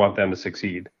 and they want them to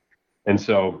succeed. And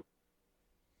so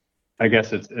I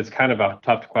guess it's kind of a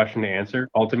tough question to answer.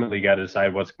 Ultimately, you got to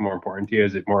decide what's more important to you.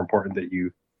 Is it more important that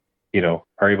you know,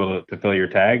 are able to fill your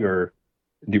tag, or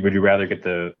would you rather get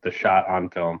the shot on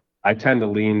film? I tend to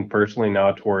lean personally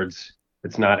now towards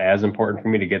it's not as important for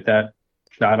me to get that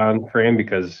shot on frame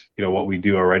because, you know, what we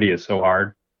do already is so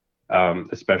hard,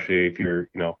 especially if you're,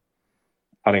 you know,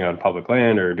 hunting on public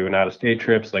land or doing out of state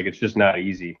trips. Like, it's just not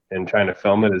easy, and trying to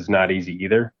film it is not easy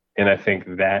either. And I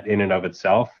think that in and of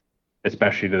itself,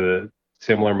 especially to the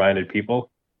similar minded people,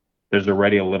 there's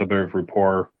already a little bit of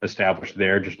rapport established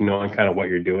there, just knowing kind of what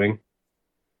you're doing.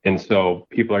 And so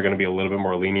people are going to be a little bit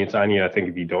more lenient on you, I think,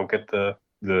 if you don't get the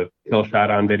kill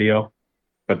shot on video.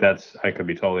 But that's, I could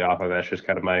be totally off of that. That's just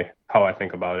kind of how I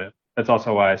think about it. That's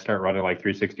also why I start running like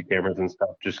 360 cameras and stuff,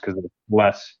 just because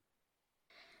there's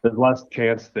less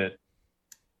chance that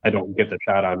I don't get the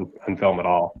shot on film at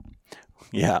all.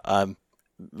 Yeah.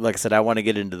 Like I said, I want to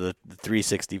get into the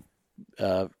 360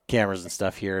 cameras and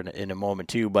stuff here in a moment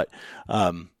too, but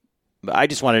I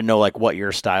just want to know like what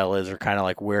your style is, or kind of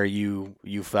like where you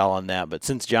fell on that. But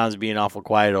since John's being awful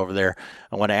quiet over there,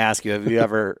 I want to ask you: have you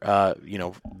ever,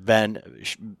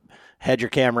 had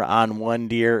your camera on one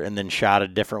deer and then shot a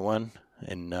different one,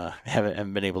 and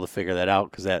haven't been able to figure that out?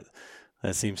 Because that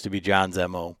seems to be John's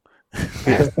MO.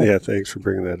 Yeah, thanks for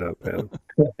bringing that up, Adam.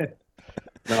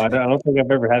 No, I don't think I've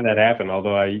ever had that happen.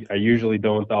 Although I usually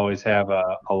don't always have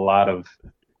a lot of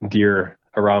deer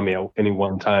around me at any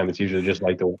one time. It's usually just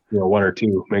like one or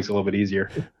two. Makes it a little bit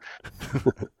easier.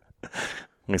 Like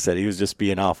I said, he was just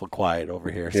being awful quiet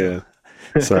over here. So.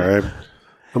 Yeah, sorry,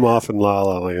 I'm off in La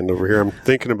La Land over here. I'm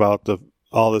thinking about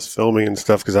all this filming and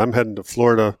stuff because I'm heading to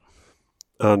Florida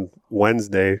on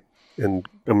Wednesday, and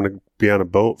I'm going to be on a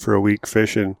boat for a week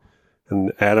fishing.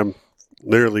 And Adam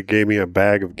literally gave me a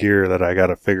bag of gear that I got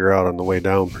to figure out on the way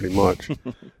down, pretty much,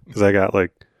 because I got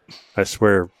I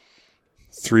swear,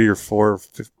 3 or 4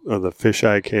 of the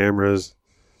fisheye cameras,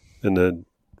 and then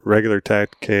regular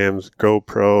Tacticams,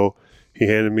 GoPro. He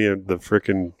handed me the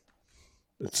freaking,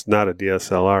 it's not a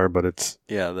DSLR, but it's...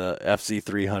 Yeah, the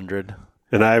FZ300.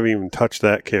 And I haven't even touched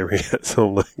that camera yet, so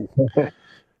I'm like,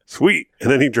 sweet. And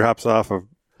then he drops off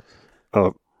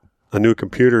a new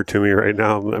computer to me right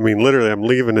now. I mean, literally, I'm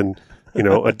leaving in,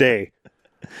 a day.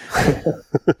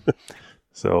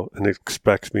 So, and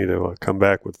expects me to come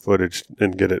back with footage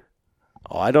and get it.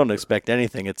 Oh, I don't expect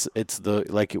anything. It's the,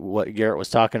 like what Garrett was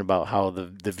talking about, how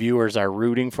the viewers are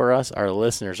rooting for us, our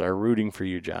listeners are rooting for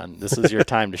you, John. This is your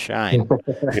time to shine.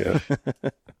 Yeah.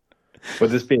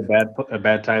 Would this be a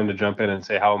bad time to jump in and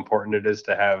say how important it is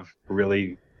to have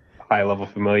really high level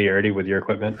familiarity with your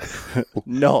equipment?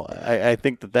 No, I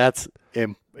think that's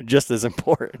just as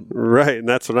important. Right, and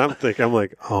that's what I'm thinking. I'm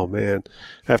like, oh man,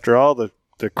 after all the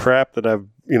crap that I've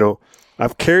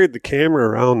carried the camera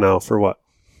around now for what,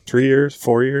 3 or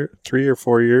 4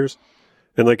 years,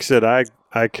 and like I said, I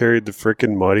carried the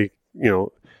freaking muddy.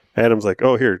 Adam's like,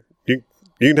 oh, here, you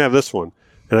can have this one,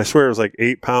 and I swear it was like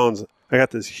 8 pounds. I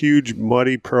got this huge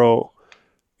Muddy Pro,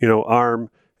 arm,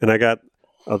 and I got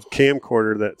a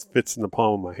camcorder that fits in the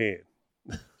palm of my hand.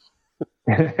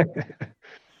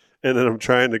 And then I'm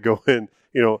trying to go in,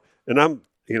 and I'm,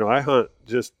 I hunt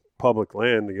just public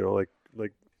land,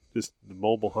 like just the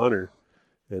mobile hunter,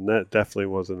 and that definitely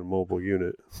wasn't a mobile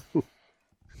unit.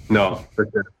 No, for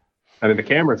sure. I mean, the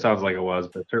camera sounds like it was,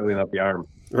 but certainly not the arm.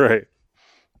 Right.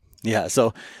 Yeah.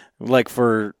 So, like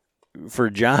for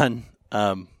John,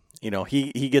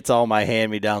 he gets all my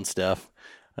hand-me-down stuff,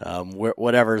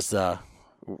 whatever's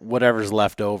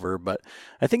left over. But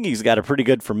I think he's got a pretty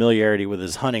good familiarity with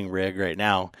his hunting rig right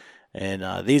now.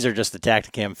 And these are just the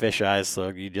Tacticam fisheyes,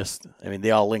 so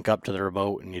they all link up to the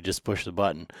remote, and you just push the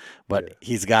button. But yeah,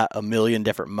 he's got a million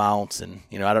different mounts, and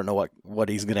I don't know what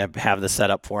he's gonna have the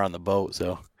setup for on the boat.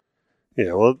 So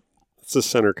yeah, well, it's a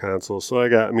center console, so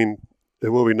it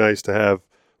will be nice to have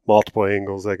multiple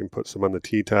angles. I can put some on the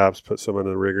T-tops, put some on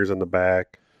the riggers on the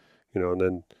back, and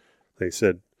then they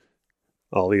said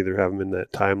I'll either have them in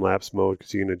that time-lapse mode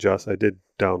because you can adjust. I did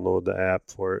download the app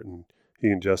for it, and you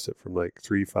can adjust it from like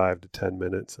 5 to 10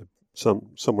 minutes,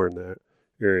 somewhere in that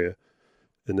area,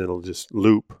 and it'll just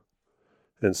loop.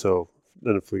 And so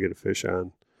then if we get a fish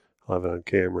on, I'll have it on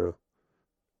camera.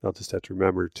 I'll just have to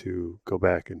remember to go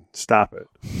back and stop it.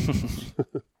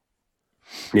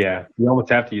 Yeah, you almost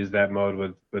have to use that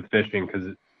mode with fishing,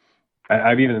 because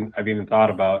I've even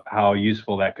thought about how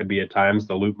useful that could be at times,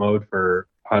 the loop mode for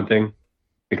hunting,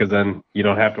 because then you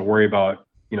don't have to worry about,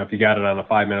 if you got it on a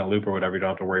 5-minute loop or whatever, you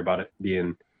don't have to worry about it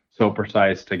being so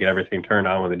precise to get everything turned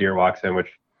on when the deer walks in, which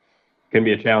can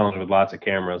be a challenge with lots of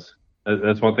cameras.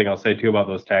 That's one thing I'll say too about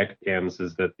those Tacticams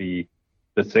is that the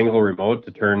single remote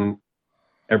to turn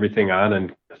everything on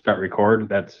and start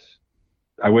record.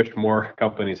 I wish more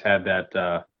companies had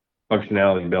that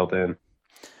functionality built in.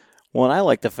 Well, and I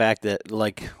like the fact that,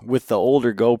 like, with the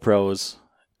older GoPros,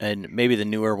 and maybe the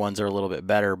newer ones are a little bit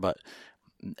better, but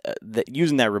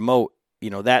using that remote,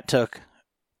 that took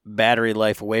battery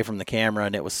life away from the camera,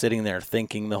 and it was sitting there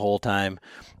thinking the whole time.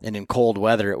 And in cold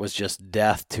weather, it was just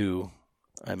death to,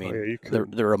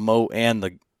 the remote and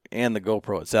the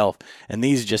GoPro itself. And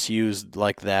these just used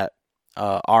like that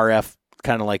RF,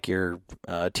 kind of like your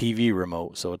TV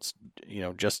remote. So it's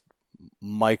just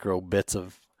micro bits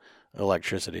of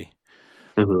electricity.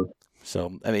 Mm-hmm.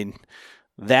 So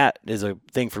that is a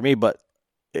thing for me. But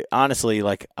honestly,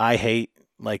 like, I hate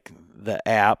like the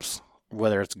apps,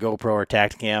 whether it's GoPro or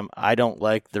Tacticam. I don't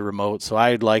like the remote, so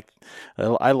I like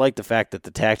the fact that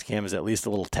the Tacticam is at least a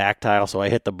little tactile. So I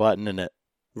hit the button and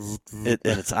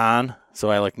it's on.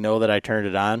 So I know that I turned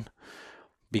it on,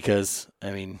 because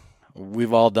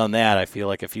we've all done that. I feel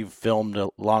like if you've filmed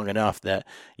long enough that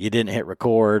you didn't hit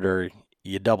record, or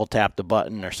you double tap the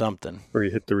button or something, or you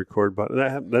hit the record button.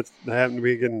 That happened to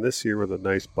me again this year with a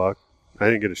nice buck. I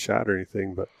didn't get a shot or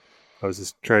anything, but I was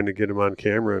just trying to get him on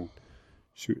camera and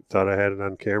thought I had it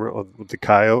on camera. With the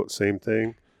coyote, same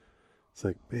thing. It's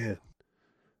like, man,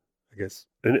 I guess,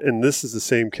 and this is the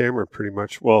same camera pretty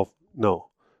much. Well, no,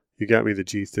 you got me the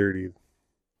G30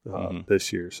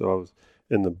 this year, so I was,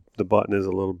 and the button is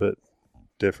a little bit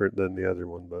different than the other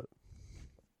one, but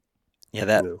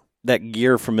yeah, that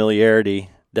gear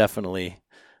familiarity definitely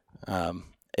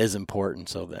is important.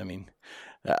 So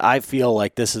I feel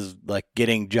like this is like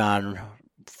getting John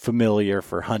familiar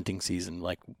for hunting season,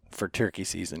 like for turkey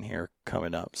season here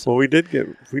coming up. So. Well,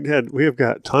 we have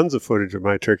got tons of footage of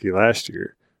my turkey last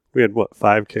year. We had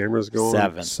 5 cameras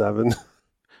going? 7.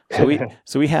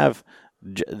 So we have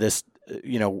this,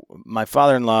 my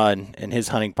father-in-law and his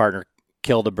hunting partner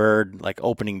killed a bird like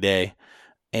opening day,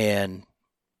 and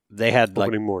they had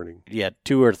opening morning. Yeah,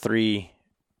 2 or 3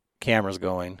 cameras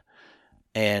going,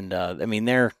 and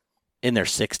they're in their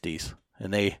 60s,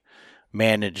 and they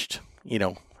managed,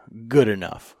 good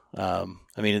enough.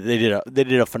 They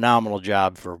did a phenomenal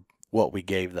job for what we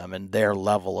gave them and their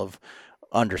level of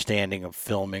understanding of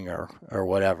filming or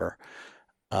whatever.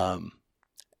 And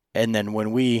then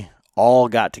when we all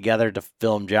got together to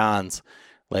film John's,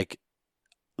 like,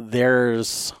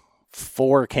 there's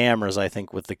 4 cameras, I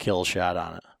think, with the kill shot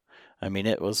on it.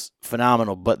 It was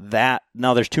phenomenal, but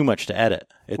now there's too much to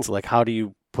edit. It's like, how do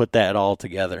you put that all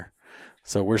together?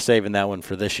 So we're saving that one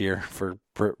for this year for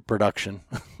production.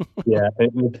 Yeah,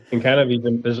 and kind of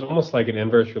even there's almost like an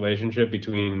inverse relationship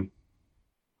between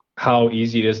how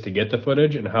easy it is to get the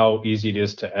footage and how easy it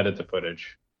is to edit the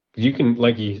footage. Because you can,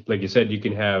 like you said, you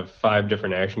can have 5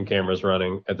 different action cameras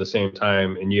running at the same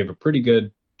time, and you have a pretty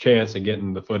good chance of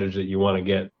getting the footage that you want to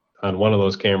get on one of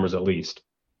those cameras at least.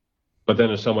 But then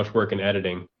there's so much work in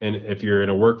editing, and if you're in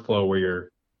a workflow where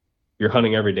you're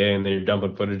hunting every day and then you're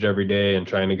dumping footage every day and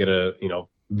trying to get a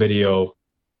video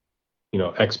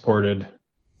exported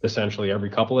essentially every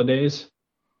couple of days,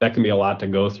 that can be a lot to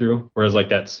go through. Whereas like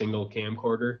that single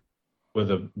camcorder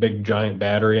with a big giant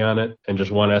battery on it and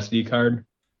just one SD card,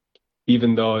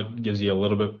 even though it gives you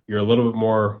you're a little bit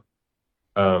more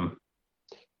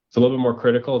it's a little bit more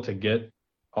critical to get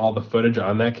all the footage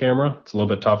on that camera. It's a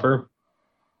little bit tougher.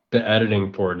 The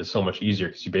editing for it is so much easier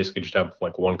because you basically just have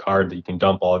like one card that you can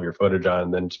dump all of your footage on,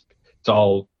 and then it's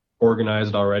all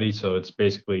organized already. So it's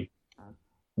basically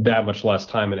that much less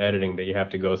time in editing that you have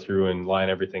to go through and line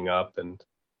everything up. And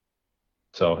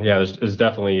so, yeah, there's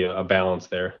definitely a balance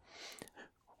there.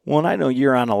 Well, and I know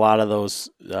you're on a lot of those,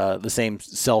 the same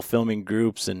self-filming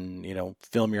groups and,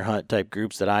 film your hunt type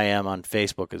groups that I am on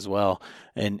Facebook as well.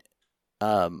 And,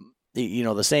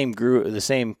 the same group, the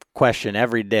same question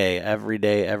every day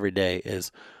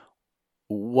is,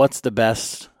 what's the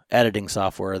best editing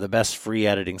software, the best free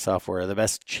editing software, the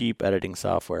best cheap editing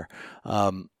software?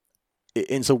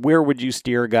 And so where would you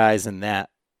steer guys in that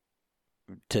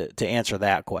to answer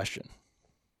that question?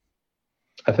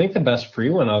 I think the best free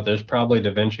one out there is probably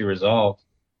DaVinci Resolve.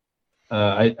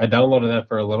 I downloaded that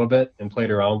for a little bit and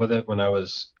played around with it when I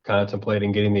was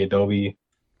contemplating getting the Adobe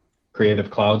Creative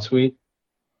Cloud Suite.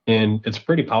 And it's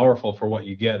pretty powerful for what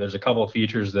you get. There's a couple of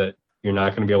features that you're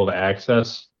not going to be able to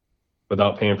access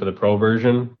without paying for the pro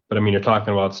version. But you're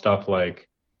talking about stuff like,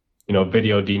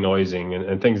 video denoising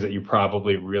and things that you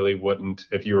probably really wouldn't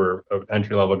if you were an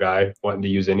entry-level guy wanting to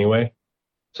use anyway.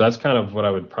 So that's kind of what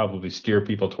I would probably steer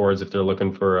people towards if they're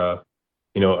looking for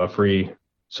a free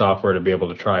software to be able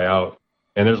to try out.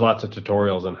 And there's lots of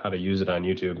tutorials on how to use it on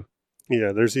YouTube.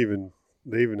 Yeah,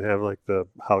 they even have like the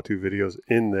how-to videos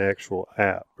in the actual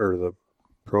app or the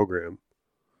program.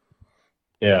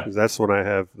 Yeah. 'Cause that's when I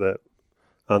have that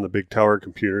on the big tower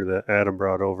computer that Adam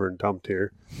brought over and dumped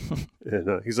here.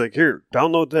 And he's like, here,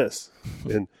 download this.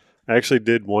 And I actually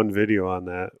did one video on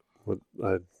that.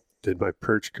 I did my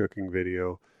perch cooking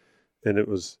video, and it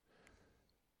was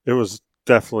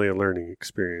definitely a learning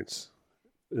experience.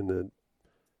 And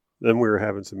then we were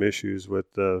having some issues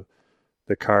with the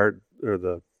card or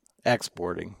the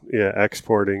Exporting.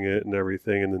 exporting it and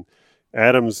everything. And then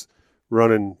Adam's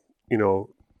running,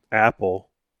 Apple.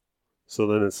 So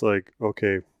then it's like,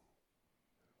 okay,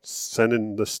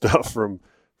 sending the stuff from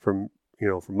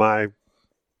my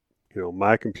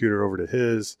my computer over to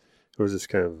his. It was just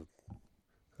kind of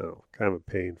kind of a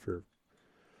pain for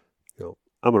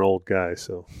I'm an old guy,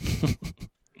 so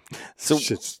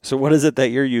So what is it that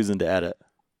you're using to edit?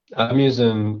 I'm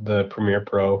using the Premiere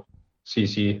Pro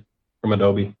CC from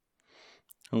Adobe.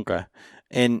 Okay.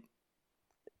 And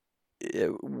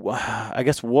I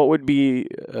guess what would be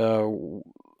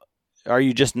are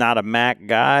you just not a Mac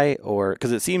guy, or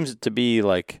because it seems to be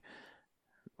like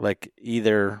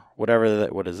either whatever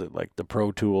what is it, like the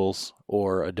Pro Tools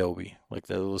or Adobe, like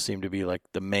those seem to be like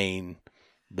the main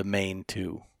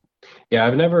two. Yeah,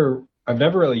 I've never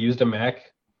really used a Mac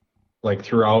like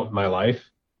throughout my life.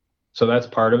 So that's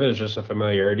part of it, is just a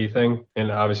familiarity thing.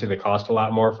 And obviously they cost a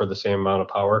lot more for the same amount of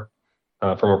power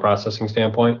from a processing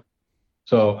standpoint.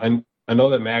 So I know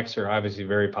that Macs are obviously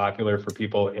very popular for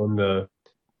people in the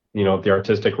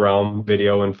artistic realm,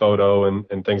 video and photo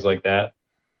and things like that.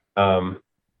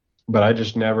 But I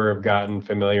just never have gotten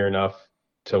familiar enough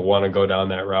to want to go down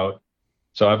that route.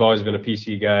 So I've always been a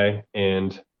PC guy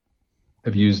and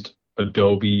have used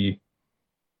Adobe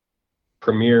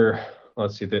Premiere.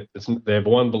 Let's see, they have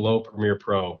one below Premiere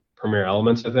Pro, Premiere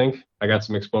Elements, I think. I got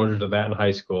some exposure to that in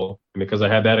high school. And because I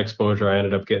had that exposure, I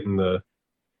ended up getting the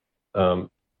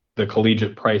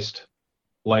collegiate priced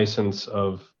license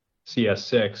of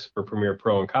CS6 for Premiere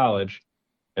Pro in college.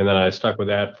 And then I stuck with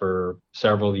that for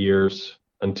several years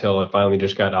until it finally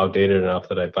just got outdated enough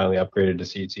that I finally upgraded to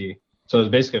CT. So it's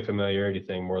basically a familiarity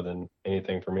thing more than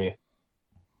anything for me.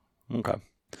 Okay.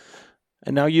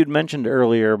 And now you'd mentioned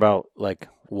earlier about like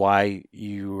why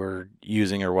you were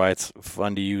using, or why it's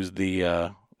fun to use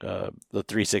the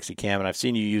 360 cam, and I've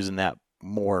seen you using that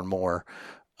more and more.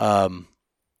 I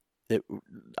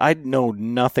know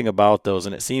nothing about those,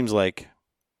 and it seems like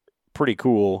pretty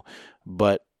cool,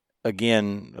 but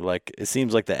again, like it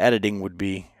seems like the editing would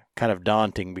be kind of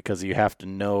daunting because you have to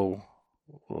know.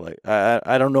 Like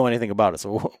I don't know anything about it,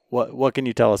 so what can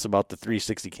you tell us about the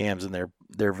 360 cams and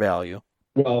their value?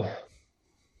 Well,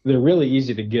 they're really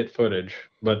easy to get footage,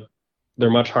 but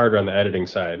they're much harder on the editing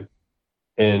side.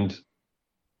 And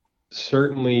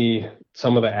certainly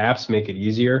some of the apps make it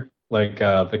easier. Like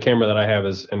the camera that I have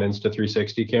is an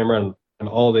Insta360 camera, and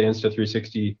all the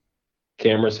Insta360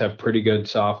 cameras have pretty good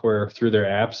software through their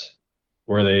apps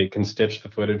where they can stitch the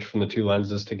footage from the two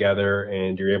lenses together,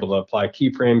 and you're able to apply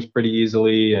keyframes pretty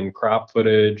easily and crop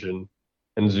footage and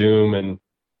zoom. And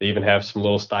they even have some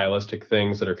little stylistic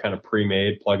things that are kind of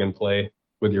pre-made, plug and play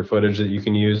with your footage that you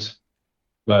can use.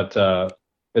 But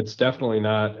it's definitely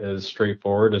not as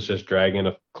straightforward as just dragging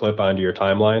a clip onto your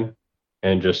timeline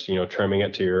and just trimming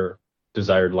it to your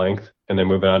desired length and then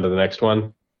moving on to the next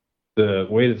one. The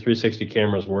way the 360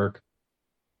 cameras work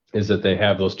is that they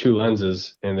have those two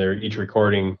lenses and they're each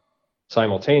recording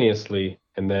simultaneously.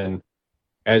 And then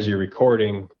as you're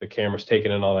recording, the camera's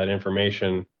taking in all that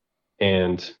information,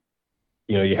 and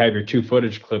you have your two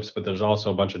footage clips, but there's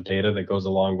also a bunch of data that goes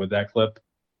along with that clip.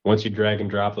 Once you drag and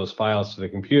drop those files to the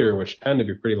computer, which tend to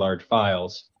be pretty large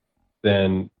files,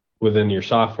 then within your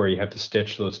software, you have to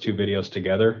stitch those two videos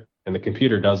together. And the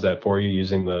computer does that for you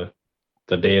using the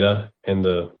data and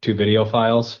the two video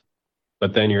files.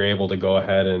 But then you're able to go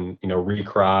ahead and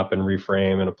recrop and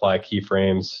reframe and apply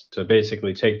keyframes to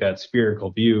basically take that spherical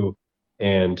view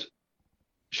and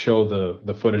show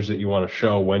the footage that you want to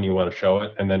show when you want to show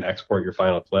it, and then export your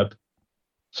final clip.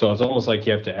 So it's almost like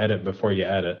you have to edit before you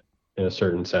edit in a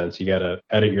certain sense. You got to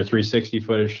edit your 360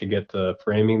 footage to get the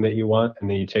framing that you want, and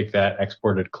then you take that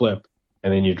exported clip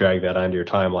and then you drag that onto your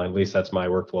timeline. At least that's my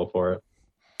workflow for it.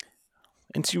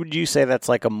 And so would you say that's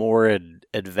like a more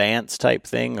advanced type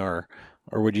thing, or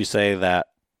would you say that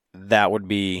would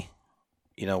be,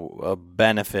 a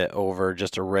benefit over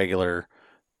just a regular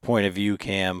point of view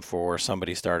cam for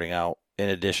somebody starting out, in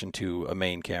addition to a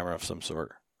main camera of some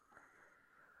sort?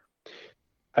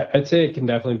 I'd say it can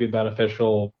definitely be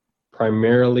beneficial,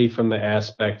 primarily from the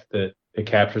aspect that it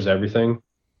captures everything.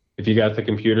 If you got the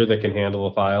computer that can handle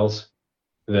the files,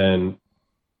 then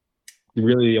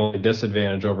really the only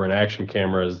disadvantage over an action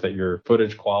camera is that your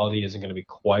footage quality isn't going to be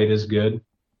quite as good.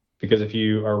 Because if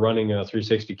you are running a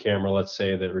 360 camera, let's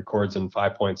say that records in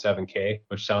 5.7K,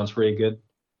 which sounds pretty good,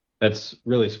 that's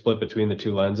really split between the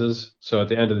two lenses. So at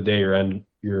the end of the day,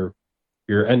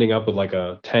 you're ending up with like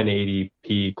a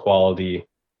 1080p quality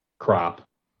crop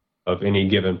of any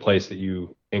given place that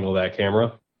you angle that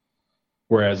camera.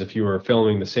 Whereas if you were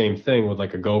filming the same thing with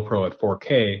like a GoPro at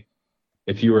 4K,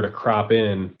 if you were to crop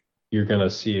in, you're going to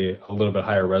see a little bit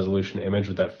higher resolution image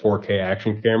with that 4K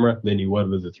action camera than you would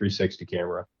with the 360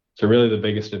 camera. So really the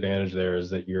biggest advantage there is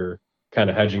that you're kind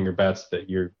of hedging your bets that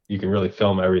you can really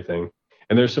film everything.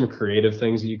 And there's some creative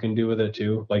things that you can do with it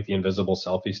too, like the invisible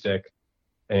selfie stick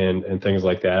and things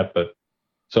like that. But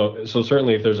so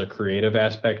certainly if there's a creative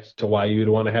aspect to why you'd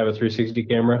want to have a 360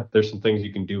 camera, there's some things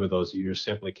you can do with those you just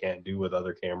simply can't do with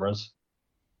other cameras.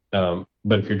 But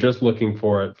if you're just looking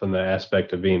for it from the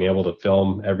aspect of being able to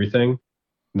film everything,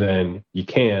 then you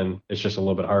can. It's just a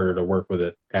little bit harder to work with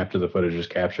it after the footage is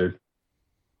captured.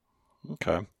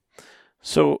 Okay.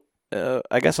 So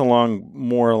I guess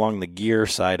along the gear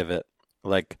side of it,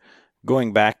 like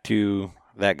going back to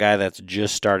that guy that's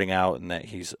just starting out and that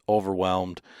he's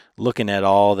overwhelmed, looking at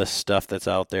all this stuff that's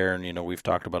out there, and we've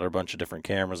talked about a bunch of different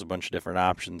cameras, a bunch of different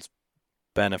options,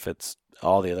 benefits,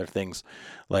 all the other things.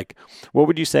 Like, what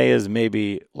would you say is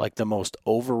maybe like the most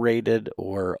overrated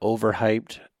or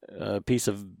overhyped piece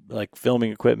of like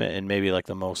filming equipment, and maybe like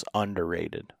the most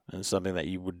underrated and something that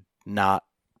you would not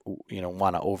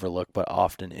want to overlook but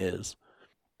often is?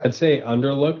 I'd say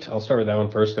underlooked. I'll start with that one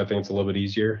first. I think it's a little bit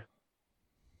easier.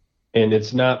 And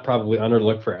it's not probably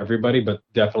underlooked for everybody, but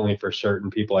definitely for certain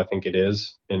people, I think it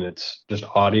is. And it's just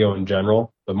audio in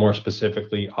general, but more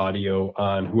specifically audio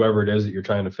on whoever it is that you're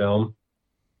trying to film.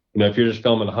 If you're just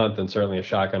filming a hunt, then certainly a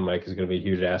shotgun mic is going to be a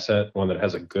huge asset, one that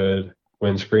has a good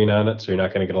windscreen on it, so you're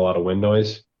not going to get a lot of wind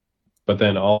noise. But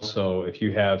then also, if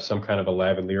you have some kind of a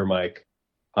lavalier mic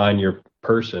on your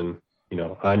person,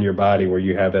 on your body where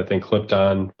you have that thing clipped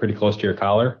on pretty close to your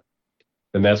collar,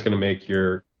 then that's going to make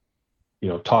your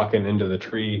talking into the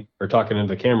tree or talking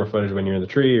into the camera footage when you're in the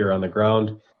tree or on the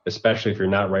ground, especially if you're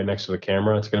not right next to the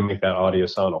camera, it's going to make that audio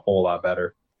sound a whole lot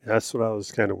better. That's what I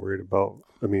was kind of worried about.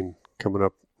 I mean, coming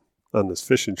up on this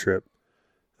fishing trip,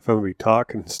 if I'm going to be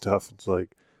talking and stuff, it's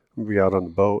like I'm going to be out on the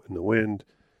boat in the wind,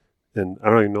 and I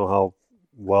don't even know how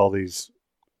well these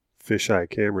fisheye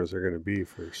cameras are going to be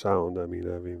for sound.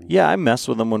 Yeah, I messed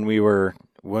with them when we were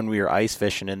ice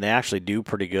fishing, and they actually do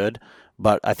pretty good.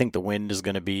 But I think the wind is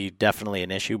going to be definitely an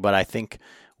issue. But I think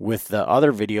with the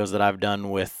other videos that I've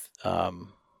done with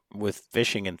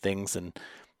fishing and things, and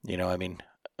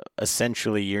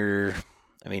essentially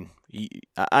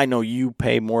I know you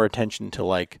pay more attention to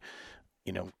like,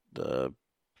 the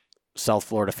South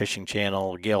Florida Fishing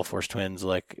Channel, Gale Force Twins,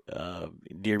 like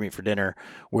Deer Meat for Dinner,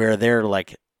 where they're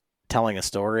like telling a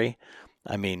story.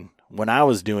 I mean, when I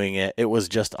was doing it, it was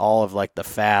just all of like the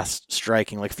fast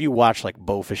striking. Like if you watch like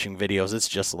bow fishing videos, it's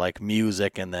just like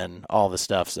music and then all the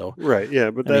stuff. So right,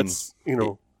 yeah, but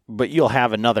but you'll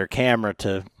have another camera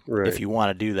to right. if you want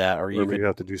to do that, or you maybe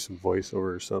have to do some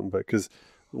voiceover or something. But because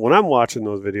when I'm watching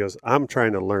those videos, I'm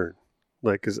trying to learn.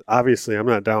 Like, because obviously I'm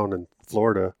not down in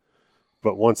Florida,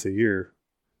 but once a year,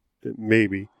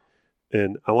 maybe,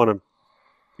 and I want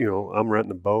to, I'm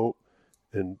renting a boat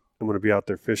and I'm going to be out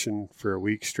there fishing for a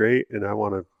week straight, and I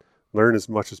want to learn as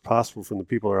much as possible from the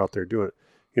people that are out there doing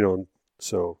it, and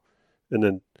so, and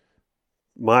then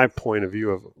my point of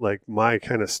view of like my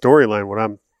kind of storyline, what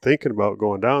I'm thinking about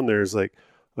going down there is like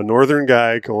a northern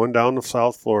guy going down to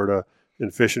South Florida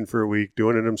and fishing for a week,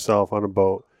 doing it himself on a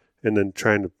boat, and then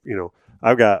trying to,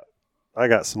 I got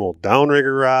some old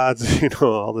downrigger rods,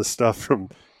 all this stuff from,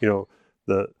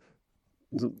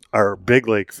 our big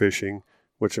lake fishing,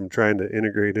 which I'm trying to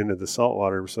integrate into the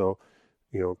saltwater. So,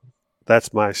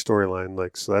 that's my storyline.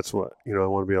 Like, so that's what, I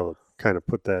want to be able to kind of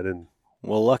put that in.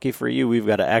 Well, lucky for you, we've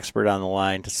got an expert on the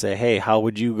line to say, hey, how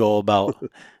would you go about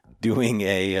doing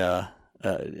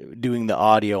doing the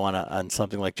audio on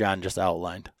something like John just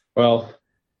outlined? Well,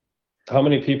 how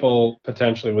many people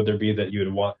potentially would there be that you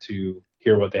would want to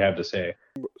hear what they have to say?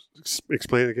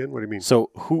 Explain it again. What do you mean? So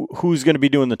who's going to be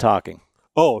doing the talking?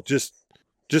 Oh, just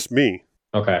me.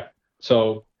 Okay.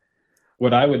 So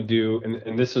what I would do,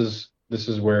 and this is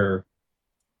where,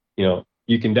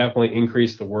 you can definitely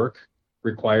increase the work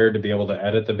required to be able to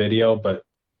edit the video, but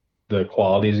the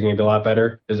quality is going to be a lot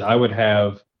better, is I would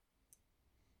have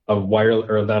I would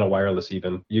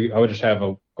just have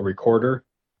a recorder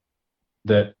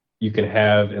that you can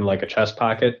have in like a chest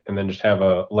pocket, and then just have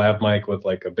a lav mic with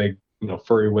like a big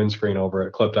furry windscreen over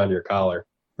it clipped onto your collar,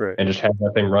 Right. and just have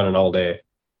that thing running all day.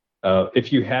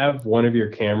 If you have one of your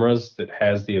cameras that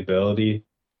has the ability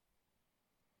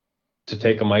to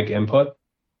take a mic input,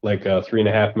 like a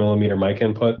 3.5 millimeter mic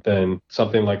input, then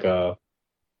something like a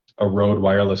Rode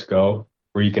Wireless Go,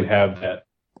 where you can have that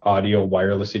audio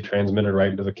wirelessly transmitted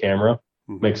right into the camera,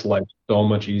 makes life so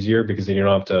much easier, because then you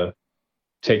don't have to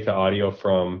take the audio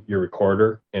from your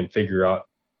recorder and figure out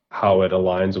how it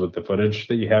aligns with the footage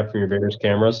that you have from your various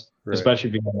cameras, especially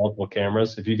if you have multiple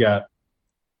cameras. If you got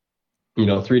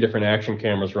 3 different action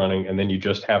cameras running, and then you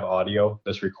just have audio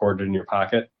that's recorded in your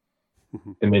pocket,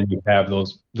 and then you have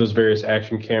those various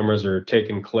action cameras are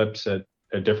taking clips at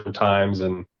different times,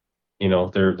 and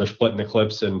they're splitting the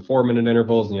clips in 4-minute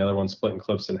intervals, and the other one's splitting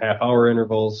clips in half-hour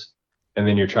intervals, and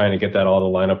then you're trying to get that all to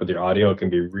line up with your audio. It can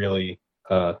be really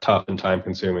tough and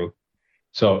time-consuming.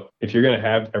 So if you're going to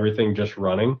have everything just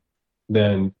running,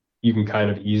 then you can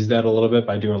kind of ease that a little bit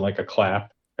by doing like a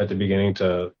clap at the beginning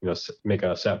to make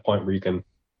a set point where you can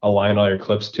align all your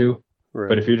clips to. Right.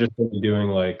 But if you're just doing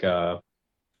like loop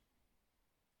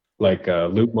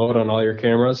mode on all your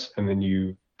cameras, and then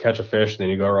you catch a fish, then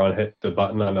you go around and hit the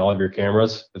button on all of your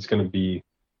cameras, it's going to be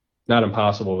not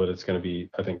impossible, but it's going to be,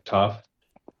 I think, tough.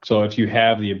 So if you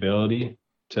have the ability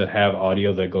to have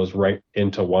audio that goes right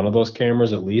into one of those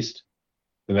cameras at least,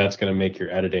 then that's going to make your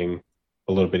editing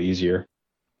a little bit easier.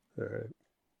 All right.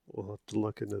 We'll have to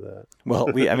look into that. Well,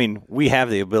 we have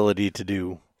the ability to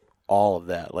do all of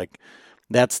that. Like,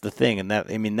 that's the thing. And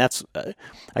that's,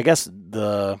 I guess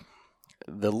the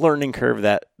learning curve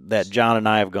that John and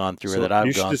I have gone through, or that I've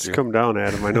gone through. You should just come down,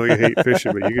 Adam. I know you hate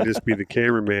fishing, but you could just be the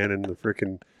cameraman and the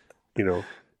freaking,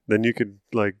 then you could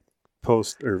like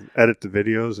post or edit the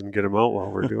videos and get them out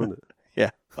while we're doing it. Yeah.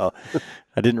 Well,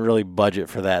 I didn't really budget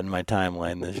for that in my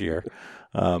timeline this year.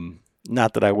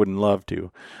 Not that I wouldn't love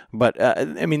to, but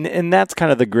and that's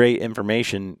kind of the great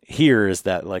information here, is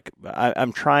that like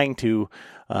I'm trying to,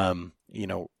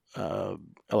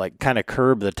 like kind of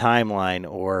curb the timeline,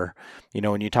 or,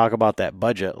 when you talk about that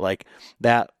budget, like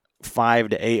that $500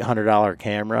 to $800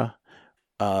 camera,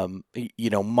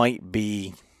 might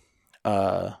be,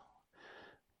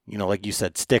 like you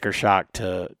said, sticker shock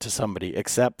to somebody,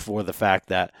 except for the fact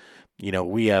that,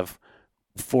 we have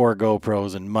 4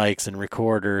 GoPros and mics and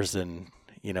recorders and,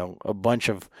 a bunch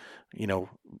of, $100,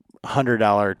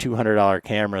 $200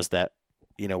 cameras that,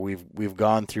 we've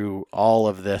gone through all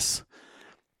of this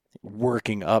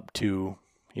working up to,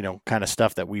 kind of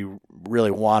stuff that we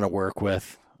really want to work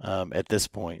with at this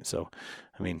point. So,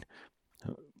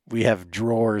 we have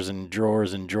drawers and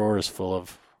drawers and drawers full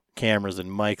of cameras and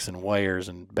mics and wires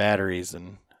and batteries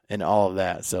and all of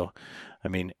that. So,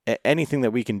 anything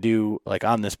that we can do like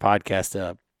on this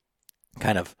podcast,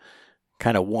 kind of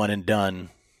one and done,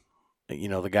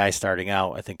 the guy starting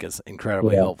out, I think is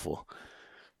incredibly helpful.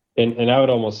 And I would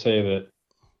almost say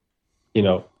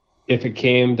that, if it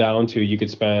came down to, you could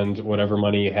spend whatever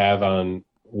money you have on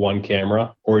one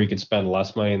camera, or you could spend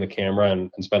less money in the camera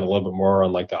and spend a little bit more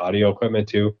on like the audio equipment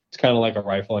too. It's kind of like a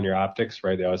rifle on your optics,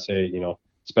 right? They always say,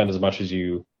 spend as much as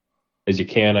you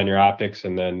can on your optics,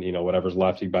 and then, whatever's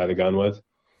left you buy the gun with.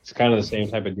 It's kind of the same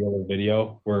type of deal with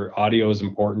video, where audio is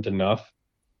important enough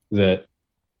that,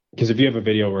 because if you have a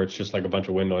video where it's just like a bunch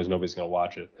of wind noise, nobody's going to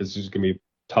watch it. It's just going to be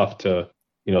tough to,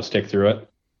 stick through it.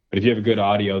 But if you have a good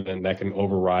audio, then that can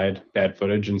override bad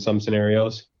footage in some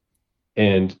scenarios.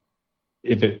 And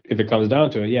if it comes down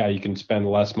to it, yeah, you can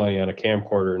spend less money on a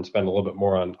camcorder and spend a little bit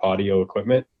more on audio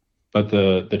equipment. But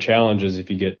the challenge is, if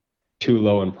you get too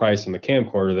low in price in the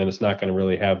camcorder, then it's not going to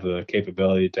really have the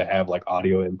capability to have like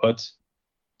audio inputs.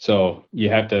 So you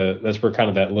have to, that's where kind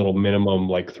of that little minimum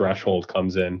like threshold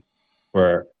comes in,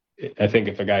 where I think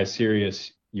if a guy's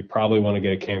serious, you probably want to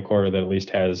get a camcorder that at least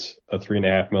has a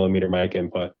 3.5 millimeter mic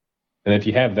input. And if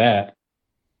you have that,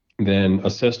 then a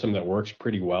system that works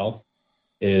pretty well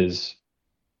is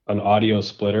an audio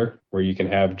splitter, where you can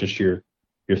have just your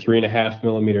 3.5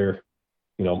 millimeter,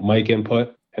 mic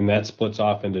input, and that splits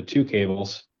off into 2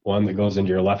 cables, one that goes into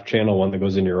your left channel, one that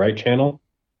goes into your right channel.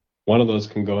 One of those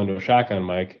can go into a shotgun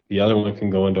mic. The other one can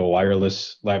go into a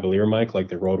wireless lavalier mic, like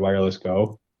the Rode Wireless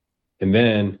Go. And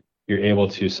then you're able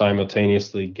to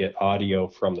simultaneously get audio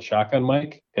from the shotgun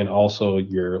mic and also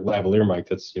your lavalier mic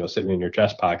that's, sitting in your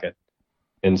chest pocket.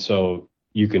 And so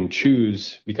you can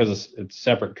choose, because it's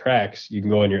separate tracks, you can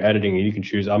go in your editing and you can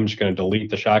choose, I'm just going to delete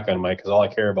the shotgun mic because all I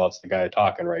care about is the guy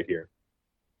talking right here.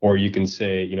 Or you can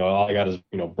say, all I got is,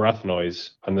 breath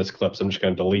noise on this clip, so I'm just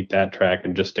going to delete that track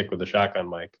and just stick with the shotgun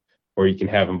mic. Or you can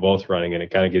have them both running, and it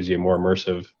kind of gives you a more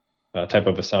immersive type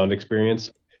of a sound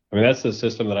experience. That's the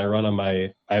system that I run on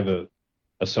I have a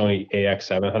Sony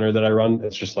AX700 that I run.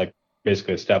 It's just like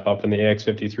basically a step up in the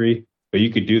AX53. But you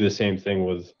could do the same thing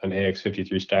with an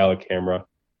AX53 style of camera,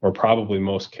 or probably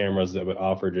most cameras that would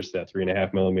offer just that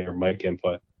 3.5 millimeter mic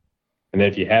input. And then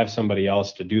if you have somebody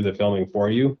else to do the filming for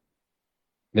you,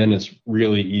 then it's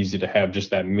really easy to have just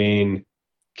that main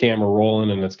camera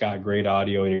rolling and it's got great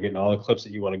audio and you're getting all the clips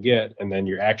that you want to get. And then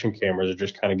your action cameras are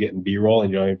just kind of getting B-roll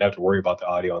and you don't even have to worry about the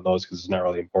audio on those because it's not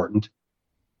really important.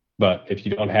 But if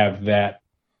you don't have that,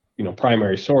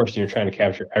 primary source and you're trying to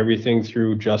capture everything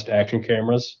through just action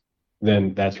cameras,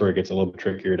 then that's where it gets a little bit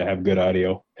trickier to have good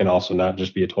audio and also not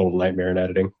just be a total nightmare in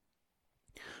editing.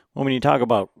 Well, when you talk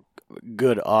about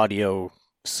good audio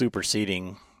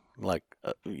superseding like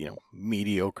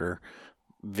mediocre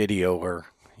video or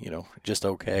just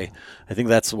okay, I think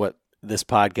that's what this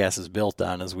podcast is built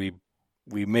on. Is we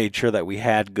made sure that we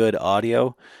had good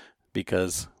audio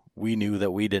because we knew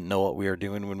that we didn't know what we were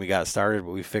doing when we got started,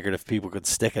 but we figured if people could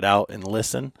stick it out and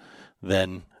listen,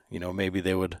 then maybe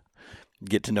they would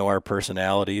get to know our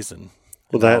personalities and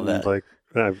that. Like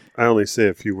I only say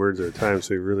a few words at a time,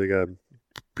 so you really got to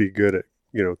be good at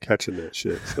catching that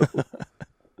shit. So.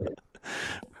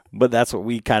 But that's what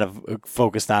we kind of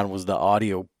focused on was the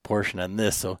audio portion on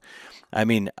this. So, I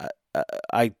mean,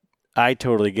 I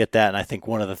totally get that, and I think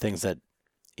one of the things that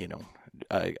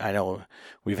I know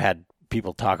we've had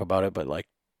people talk about it, but like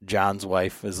John's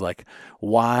wife is like,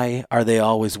 why are they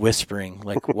always whispering?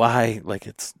 Like, why? Like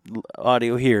it's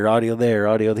audio here, audio there,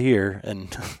 audio here,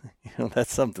 and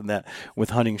that's something that with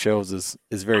hunting shows is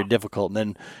very difficult. And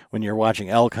then when you're watching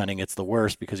elk hunting, it's the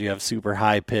worst because you have super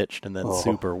high pitched and then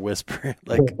super whisper.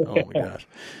 Like, oh my gosh,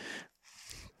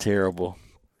 terrible.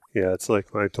 Yeah, it's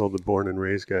like when I told the born and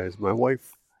raised guys, my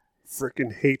wife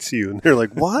freaking hates you, and they're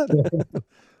like, what?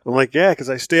 I'm like, yeah, because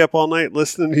I stay up all night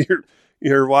listening to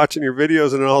you're watching your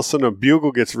videos, and all of a sudden a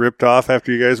bugle gets ripped off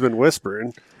after you guys been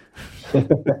whispering.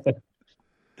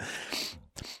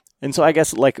 And so I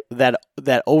guess like that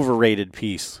overrated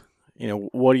piece,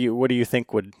 what do you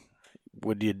think would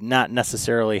you not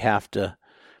necessarily have to,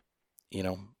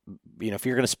 if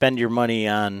you're going to spend your money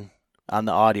on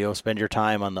the audio, spend your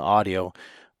time on the audio,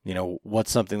 what's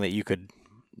something that you could,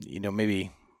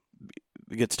 maybe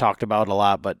gets talked about a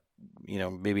lot, but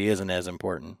maybe isn't as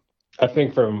important. I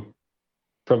think from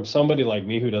somebody like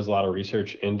me who does a lot of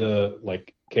research into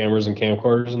like cameras and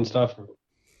camcorders and stuff,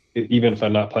 even if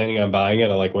I'm not planning on buying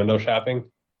it, I like window shopping.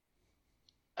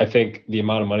 I think the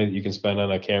amount of money that you can spend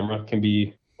on a camera can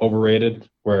be overrated,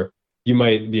 where you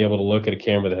might be able to look at a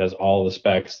camera that has all the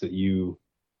specs that you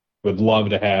would love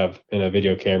to have in a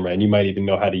video camera, and you might even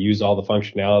know how to use all the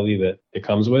functionality that it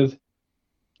comes with.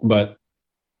 But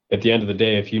at the end of the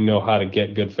day, if you know how to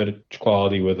get good footage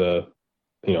quality with a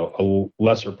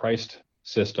lesser priced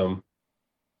system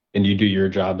and you do your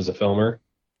job as a filmer,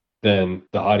 then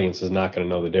the audience is not going to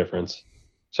know the difference.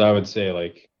 So I would say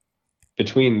like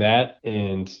between that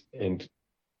and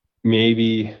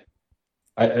maybe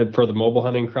for the mobile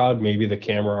hunting crowd, maybe the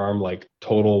camera arm, like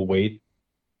total weight,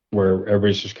 where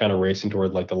everybody's just kind of racing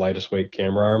toward like the lightest weight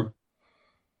camera arm,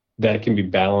 that can be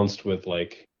balanced with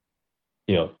like,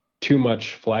 too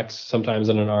much flex sometimes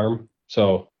in an arm.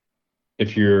 So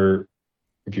if you're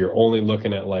only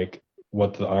looking at like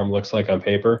what the arm looks like on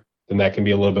paper, then that can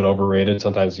be a little bit overrated.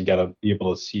 Sometimes you got to be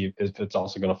able to see if it's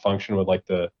also going to function with like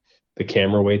the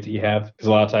camera weight that you have. Because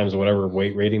a lot of times whatever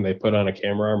weight rating they put on a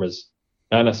camera arm is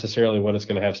not necessarily what it's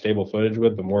going to have stable footage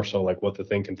with, but more so like what the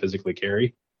thing can physically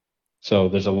carry. So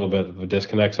there's a little bit of a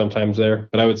disconnect sometimes there.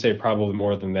 But I would say probably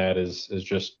more than that is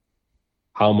just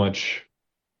how much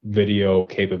video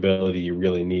capability you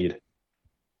really need.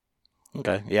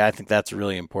 Okay. Yeah, I think that's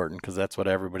really important because that's what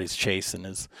everybody's chasing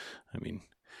is,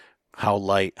 how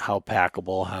light, how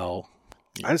packable, how...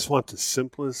 I just want the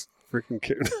simplest freaking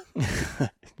camera.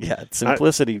 Yeah,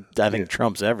 simplicity, I think,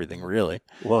 trumps everything, really.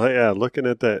 Well, yeah, looking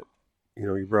at that,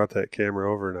 you brought that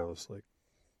camera over and I was like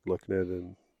looking at it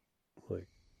and like,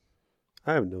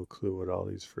 I have no clue what all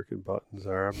these freaking buttons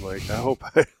are. I'm like, I hope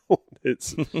I don't.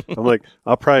 I'm like,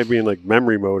 I'll probably be in like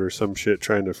memory mode or some shit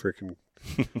trying to freaking...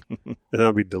 and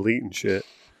I'll be deleting shit.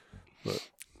 But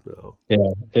no.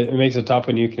 Yeah, it makes it tough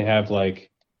when you can have like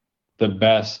the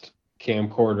best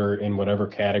camcorder in whatever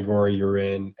category you're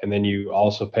in, and then you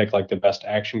also pick like the best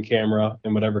action camera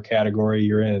in whatever category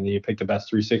you're in, and then you pick the best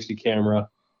 360 camera,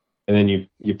 and then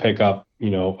you pick up a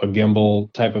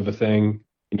gimbal type of a thing,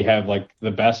 and you have like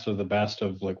the best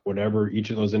of like whatever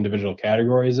each of those individual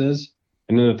categories is.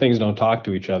 And then the things don't talk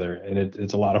to each other, and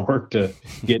it's a lot of work to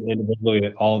get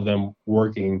individually all of them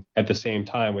working at the same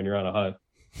time when you're on a hunt.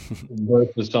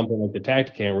 Versus something like the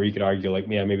Tacticam, where you could argue like,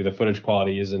 yeah, maybe the footage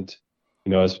quality isn't,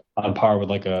 as on par with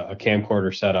like a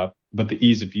camcorder setup, but the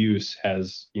ease of use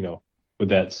has, with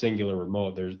that singular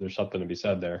remote, there's something to be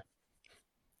said there.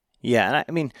 Yeah, and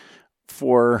I mean,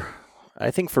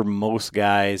 I think for most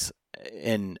guys,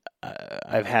 and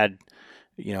I've had,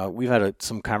 we've had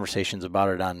some conversations about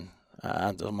it on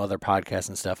some other podcasts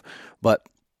and stuff, but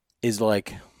is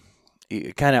like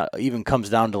it kind of even comes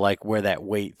down to like where that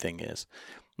weight thing is.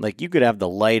 Like you could have the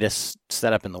lightest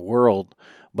setup in the world,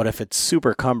 but if it's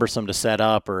super cumbersome to set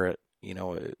up, or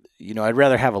I'd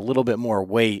rather have a little bit more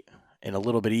weight and a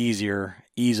little bit ease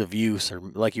of use, or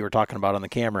like you were talking about on the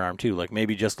camera arm too, like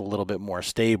maybe just a little bit more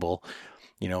stable,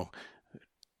 you know,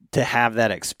 to have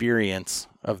that experience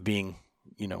of being,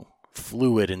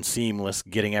 fluid and seamless,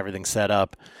 getting everything set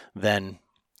up, then,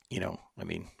 I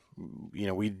mean,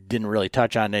 we didn't really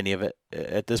touch on any of it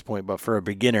at this point, but for a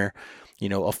beginner,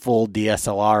 a full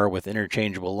DSLR with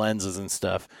interchangeable lenses and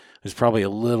stuff is probably a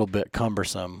little bit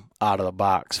cumbersome out of the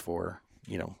box for,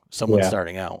 someone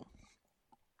starting out.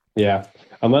 Yeah.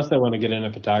 Unless they want to get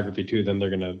into photography too, then they're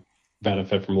going to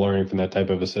benefit from learning from that type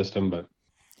of a system. But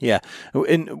yeah,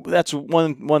 and that's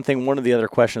one thing. One of the other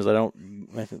questions I don't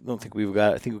think we've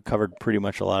got. I think we covered pretty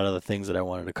much a lot of the things that I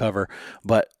wanted to cover.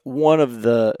 But one of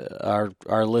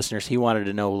our listeners, he wanted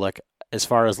to know, like, as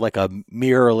far as like a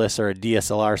mirrorless or a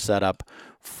DSLR setup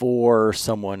for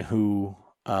someone who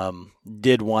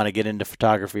did want to get into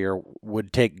photography or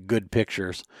would take good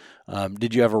pictures.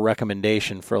 Did you have a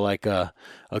recommendation for like a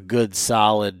good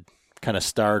solid kind of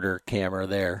starter camera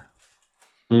there?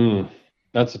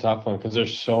 That's a tough one because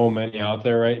there's so many out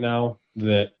there right now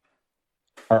that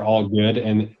are all good,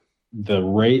 and the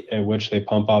rate at which they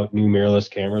pump out new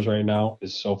mirrorless cameras right now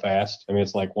is so fast. I mean,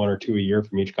 it's like 1 or 2 a year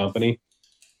from each company,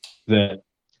 that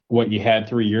what you had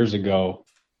 3 years ago,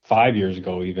 5 years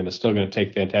ago even, is still going to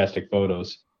take fantastic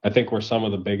photos. I think where some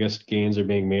of the biggest gains are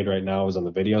being made right now is on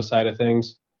the video side of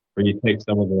things, where you take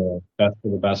some of the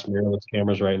best mirrorless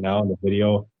cameras right now, and the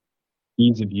video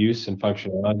ease of use and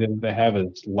functionality that they have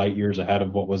is light years ahead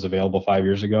of what was available 5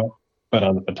 years ago. But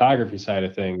on the photography side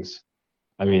of things,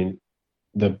 I mean,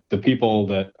 the people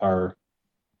that are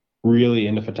really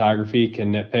into photography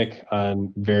can nitpick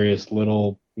on various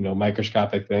little,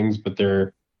 microscopic things, but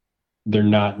they're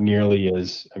not nearly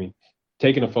as, I mean,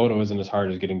 taking a photo isn't as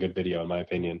hard as getting good video, in my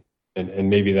opinion. And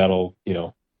maybe that'll,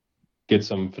 get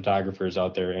some photographers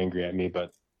out there angry at me,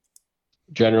 but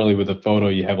generally with a photo,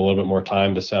 you have a little bit more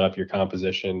time to set up your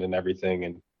composition and everything,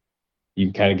 and you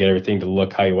can kind of get everything to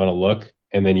look how you want to look.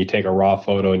 And then you take a raw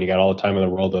photo and you got all the time in the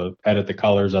world to edit the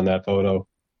colors on that photo.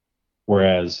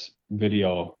 Whereas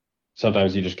video,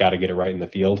 sometimes you just got to get it right in the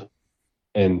field.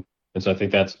 And so I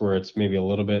think that's where it's maybe a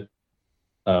little bit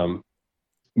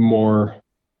more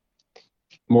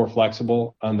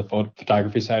flexible on the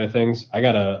photography side of things. I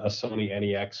got a Sony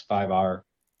NEX 5R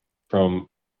from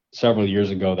several years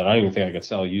ago that I don't even think I could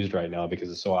sell used right now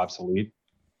because it's so obsolete.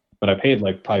 But I paid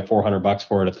like probably $400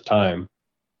 for it at the time.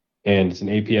 And it's an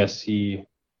APS-C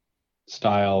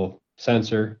style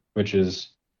sensor, which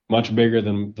is much bigger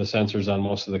than the sensors on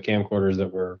most of the camcorders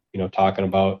that we're, talking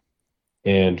about.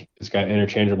 And it's got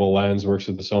interchangeable lens, works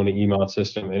with the Sony E-mount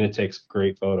system, and it takes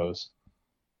great photos.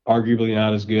 Arguably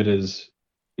not as good as,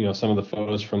 some of the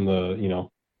photos from the,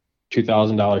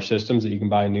 $2,000 systems that you can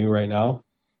buy new right now.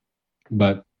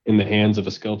 But in the hands of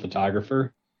a skilled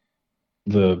photographer,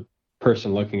 the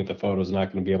person looking at the photo is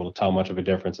not going to be able to tell much of a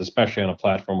difference, especially on a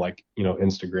platform like,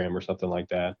 Instagram or something like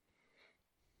that.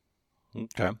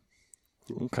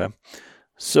 Okay.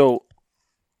 So,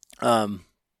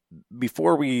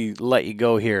 before we let you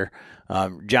go here,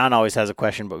 John always has a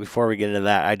question, but before we get into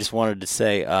that, I just wanted to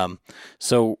say,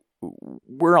 so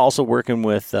we're also working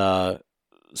with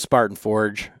Spartan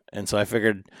Forge, and so I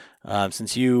figured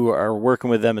since you are working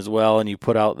with them as well, and you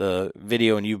put out the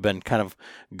video, and you've been kind of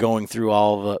going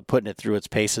through putting it through its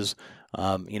paces,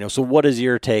 so what is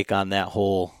your take on that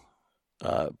whole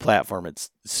platform? It's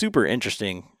super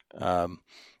interesting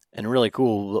and really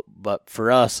cool, but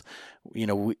for us,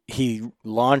 he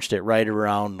launched it right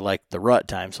around like the rut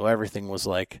time, so everything was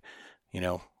like,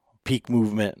 peak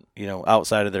movement,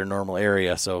 outside of their normal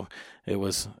area, so it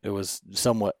was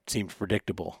somewhat seemed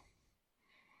predictable.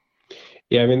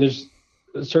 Yeah, I mean, there's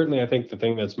certainly, I think the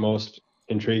thing that's most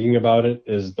intriguing about it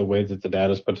is the way that the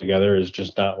data is put together is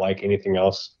just not like anything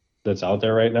else that's out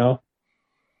there right now.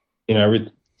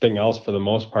 Everything else for the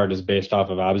most part is based off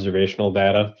of observational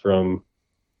data from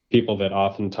people that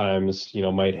oftentimes,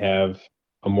 might have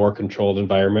a more controlled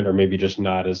environment, or maybe just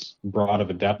not as broad of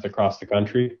a depth across the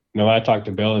country. I talked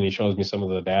to Bill and he shows me some of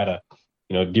the data.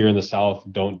 Deer in the South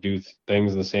don't do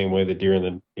things the same way that deer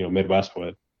in the Midwest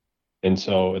would. And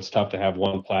so it's tough to have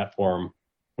one platform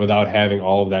without having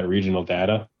all of that regional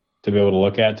data. to be able to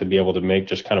look at, to be able to make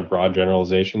just kind of broad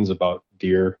generalizations about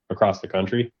deer across the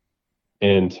country.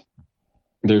 And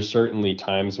there's certainly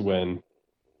times when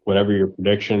whatever your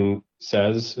prediction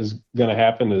says is going to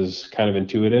happen is kind of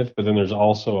intuitive, but then there's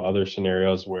also other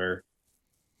scenarios where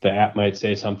the app might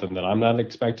say something that I'm not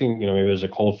expecting. Maybe there's a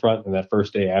cold front and that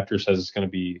first day after says it's going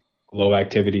to be low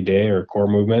activity day or core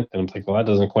movement. And I'm like, well, that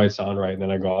doesn't quite sound right. And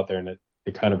then I go out there and it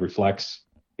kind of reflects,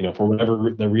 for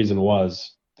whatever the reason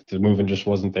was, the movement just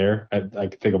wasn't there. I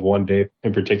could think of one day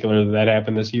in particular that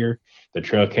happened this year. The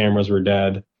trail cameras were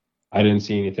dead. I didn't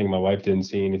see anything. My wife didn't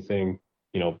see anything.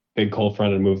 Big cold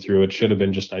front had moved through. It should have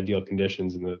been just ideal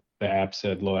conditions. And the app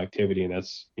said low activity. And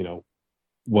that's,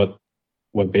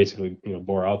 what basically,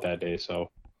 bore out that day. So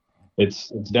it's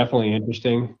definitely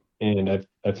interesting. And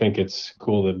I think it's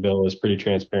cool that Bill is pretty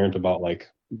transparent about like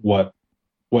what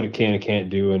it can and can't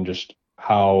do, and just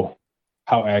how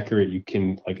accurate you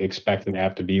can like expect an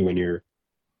app to be when you're,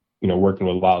 working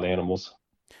with wild animals.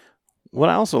 Well,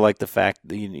 I also like the fact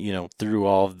that, through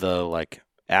all of the like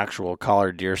actual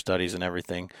collared deer studies and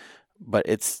everything, but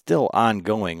it's still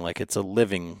ongoing. Like it's a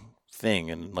living thing.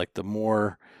 And like the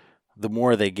more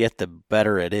they get, the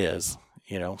better it is,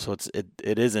 so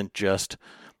it isn't just,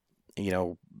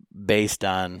 based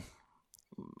on,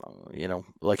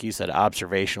 like you said,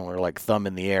 observational or like thumb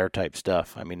in the air type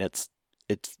stuff. I mean, it's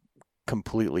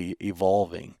completely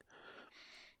evolving.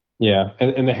 Yeah.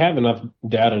 And they have enough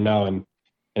data now.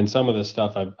 And some of this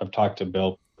stuff I've talked to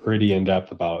Bill pretty in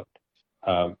depth about.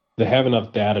 They have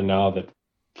enough data now that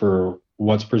for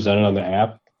what's presented on the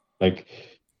app, like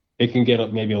it can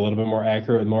get maybe a little bit more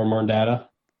accurate with more and more data,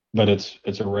 but it's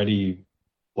already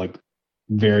like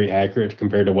very accurate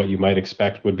compared to what you might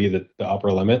expect would be the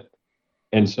upper limit.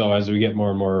 And so as we get more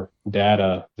and more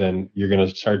data, then you're going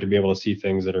to start to be able to see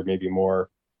things that are maybe more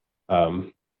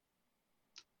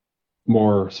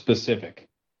specific,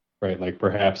 right? Like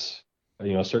perhaps,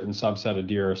 a certain subset of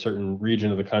deer, a certain region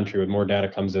of the country with more data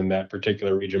comes in, that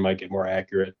particular region might get more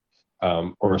accurate,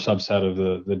 or a subset of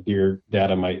the deer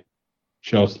data might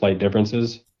show slight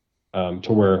differences,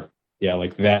 to where, yeah,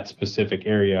 like that specific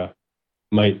area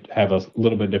might have a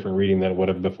little bit different reading than it would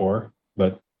have before.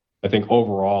 But I think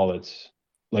overall, it's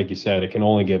like you said, it can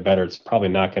only get better. It's probably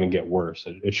not going to get worse.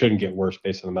 It shouldn't get worse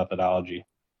based on the methodology.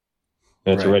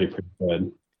 And it's already pretty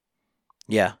good.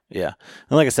 Yeah, yeah.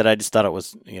 And like I said, I just thought it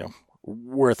was,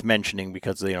 worth mentioning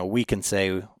because, we can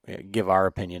give our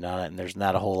opinion on it, and there's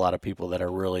not a whole lot of people that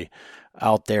are really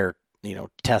out there,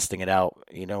 testing it out,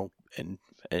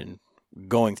 and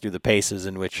going through the paces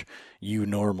in which you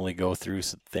normally go through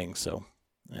things. So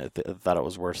I thought it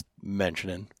was worth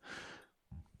mentioning.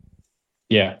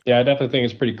 Yeah, I definitely think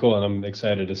it's pretty cool, and I'm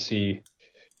excited to see,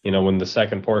 when the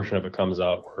second portion of it comes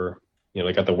out, where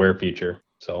they got the wear feature.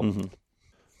 So,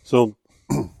 So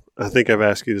I think I've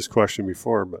asked you this question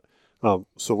before, but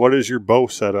so what is your bow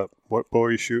setup? What bow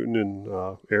are you shooting,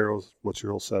 and arrows? What's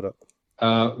your whole setup?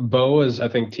 Bow is, I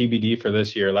think, TBD for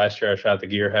this year. Last year I shot the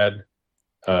Gearhead.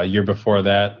 Year before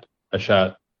that I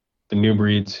shot the new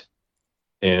breeds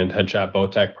and had shot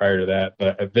Bowtech prior to that.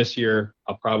 But this year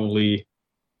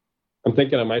I'm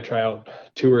thinking I might try out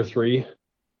 2 or 3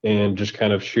 and just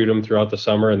kind of shoot them throughout the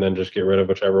summer, and then just get rid of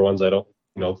whichever ones I don't,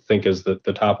 think is the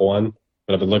top one.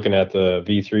 But I've been looking at the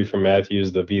V3 from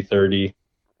Matthews, the V30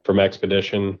 from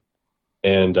Expedition,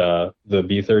 and the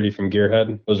V30 from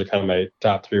Gearhead. Those are kind of my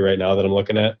top 3 right now that I'm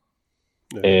looking at.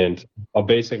 Yeah. And I'll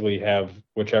basically have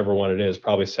whichever one it is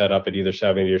probably set up at either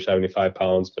 70 or 75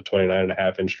 pounds, but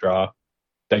 29.5-inch draw.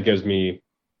 That gives me,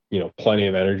 plenty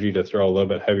of energy to throw a little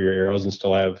bit heavier arrows and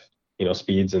still have,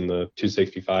 speeds in the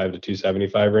 265 to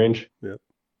 275 range. Yeah.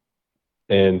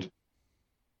 And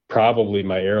probably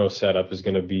my arrow setup is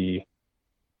going to be,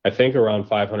 I think, around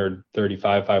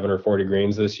 535, 540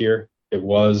 grains this year. It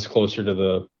was closer to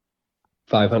the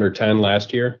 510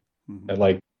 last year, at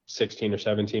like 16 or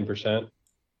 17%.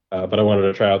 But I wanted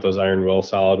to try out those Iron Will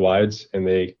solid wides, and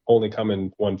they only come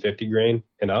in 150 grain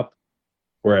and up,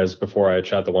 whereas before I had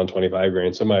shot the 125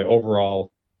 grain. So my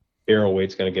overall arrow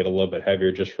weight's going to get a little bit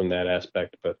heavier just from that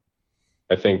aspect. But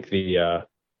I think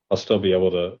I'll still be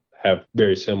able to have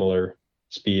very similar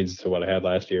speeds to what I had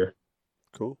last year.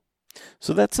 Cool.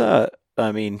 So that's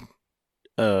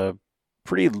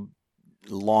pretty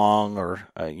long, or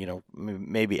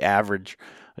maybe average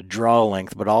draw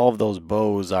length, but all of those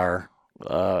bows are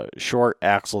short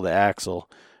axle to axle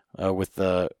with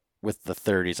the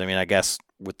 30s. I mean, I guess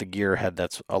with the Gearhead,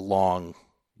 that's a long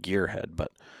Gearhead,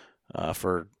 but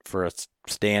for a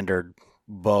standard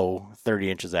bow,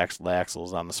 30 inches axle to axle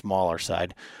is on the smaller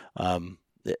side.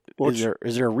 Is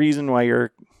there a reason why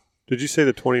you're? Did you say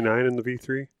the 29 in the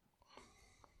V3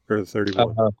 or the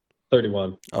 31?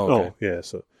 31. Oh, okay. Oh, yeah.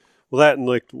 So, well, that and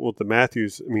like with the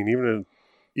Matthews, I mean,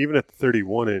 even at the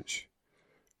 31 inch,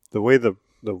 the way the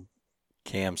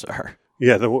Cams are.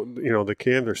 yeah, the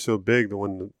cams are so big,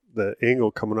 the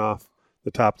angle coming off the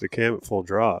top of the cam at full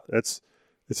draw, it's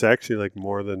actually like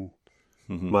more than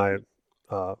my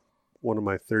one of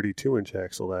my 32 inch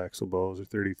axle bows or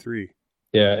 33.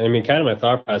 Yeah, I mean, kind of my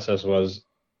thought process was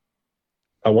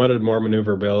I wanted more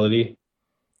maneuverability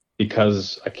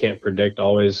because I can't predict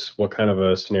always what kind of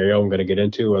a scenario I'm going to get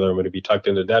into, whether I'm going to be tucked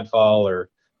into deadfall or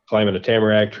climbing a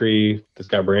tamarack tree that's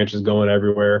got branches going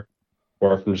everywhere,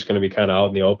 or if I'm just going to be kind of out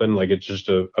in the open. Like, it's just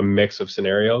a mix of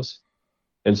scenarios.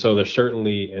 And so there's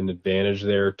certainly an advantage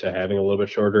there to having a little bit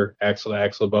shorter axle to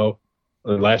axle bow.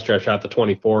 Last year I shot the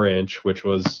 24 inch, which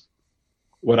was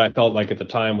what I felt like at the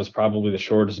time was probably the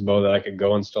shortest bow that I could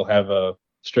go and still have a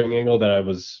string angle that I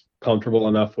was comfortable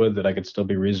enough with that I could still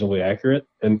be reasonably accurate.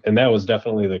 And that was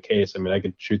definitely the case. I mean, I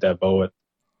could shoot that bow at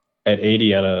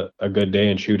 80 on a good day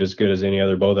and shoot as good as any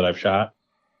other bow that I've shot.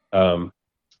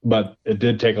 But it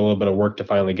did take a little bit of work to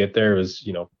finally get there. It was,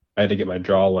 I had to get my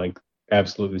draw length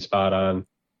absolutely spot on.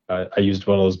 I used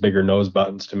one of those bigger nose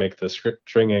buttons to make the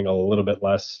string angle a little bit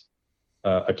less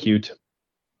acute.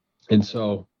 And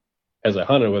so as I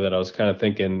hunted with it, I was kind of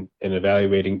thinking and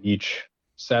evaluating each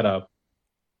setup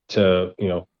to,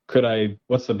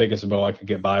 what's the biggest bow I could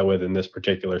get by with in this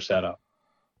particular setup?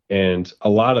 And a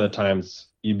lot of the times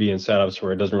you'd be in setups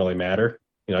where it doesn't really matter.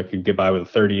 I could get by with a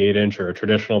 38 inch or a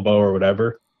traditional bow or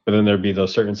whatever, but then there'd be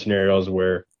those certain scenarios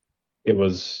where it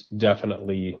was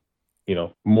definitely,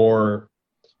 it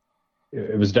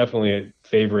was definitely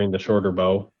favoring the shorter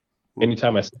bow.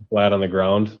 Anytime I sit flat on the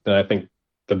ground, then I think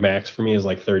the max for me is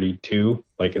like 32,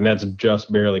 and that's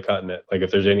just barely cutting it. Like,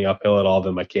 if there's any uphill at all,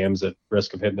 then my cam's at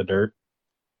risk of hitting the dirt.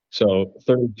 So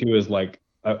 32 is like,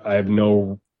 I have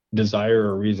no desire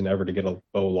or reason ever to get a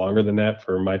bow longer than that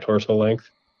for my torso length.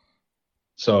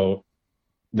 So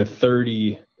the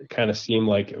 30 kind of seemed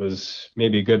like it was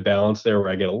maybe a good balance there, where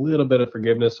I get a little bit of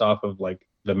forgiveness off of like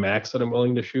the max that I'm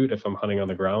willing to shoot if I'm hunting on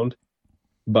the ground,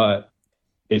 but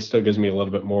it still gives me a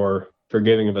little bit more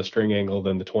forgiving of a string angle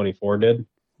than the 24 did.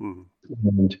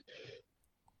 And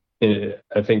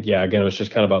I think, again, it was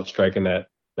just kind of about striking that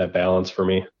balance for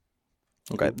me.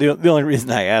 Okay. The only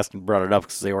reason I asked and brought it up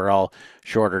because they were all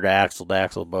shorter to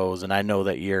axle bows, and I know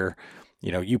that you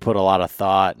put a lot of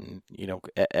thought, and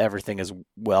everything is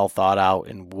well thought out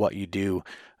in what you do.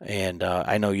 And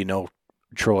I know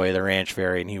Troy, the ranch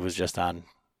fairy, and he was just on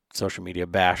social media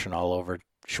bashing all over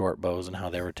short bows and how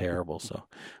they were terrible. So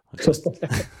I just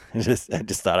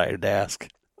thought I'd ask.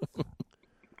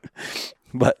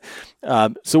 But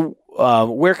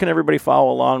where can everybody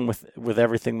follow along with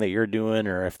everything that you're doing,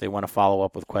 or if they want to follow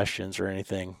up with questions or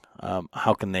anything,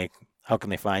 how can they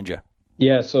find you?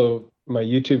 Yeah, so my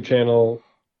YouTube channel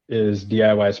is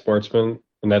DIY Sportsman,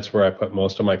 and that's where I put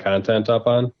most of my content up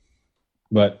on.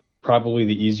 But probably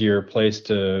the easier place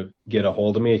to get a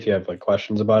hold of me if you have like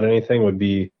questions about anything would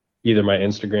be either my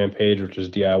Instagram page, which is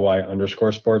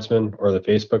DIY_Sportsman, or the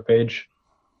Facebook page,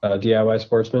 DIY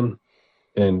Sportsman.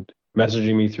 And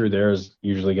messaging me through there is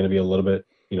usually going to be a little bit,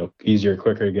 easier,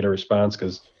 quicker to get a response.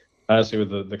 Because honestly,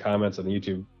 with the comments on the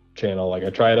YouTube channel, like, I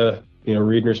try to, read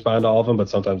and respond to all of them, but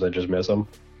sometimes I just miss them.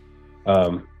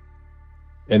 And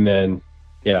then,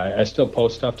 I still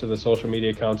post stuff to the social media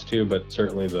accounts too, but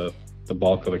certainly the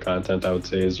bulk of the content, I would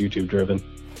say, is YouTube driven.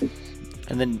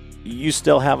 And then you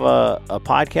still have a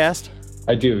podcast?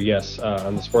 I do, yes.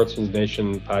 On the Sportsman's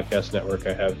Nation podcast network,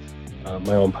 I have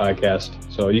my own podcast.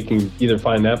 So you can either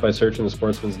find that by searching the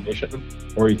Sportsman's Nation,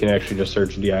 or you can actually just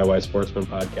search DIY Sportsman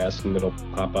podcast and it'll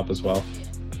pop up as well.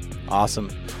 Awesome.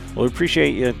 Well, we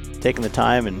appreciate you taking the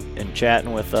time and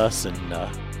chatting with us, and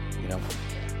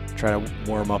try to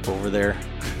warm up over there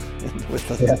with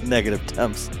the negative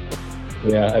temps.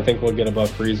 Yeah, I think we'll get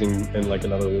above freezing in like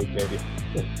another week maybe.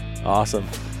 Awesome.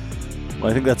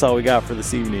 Well, I think that's all we got for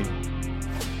this evening.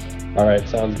 All right,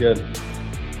 sounds good.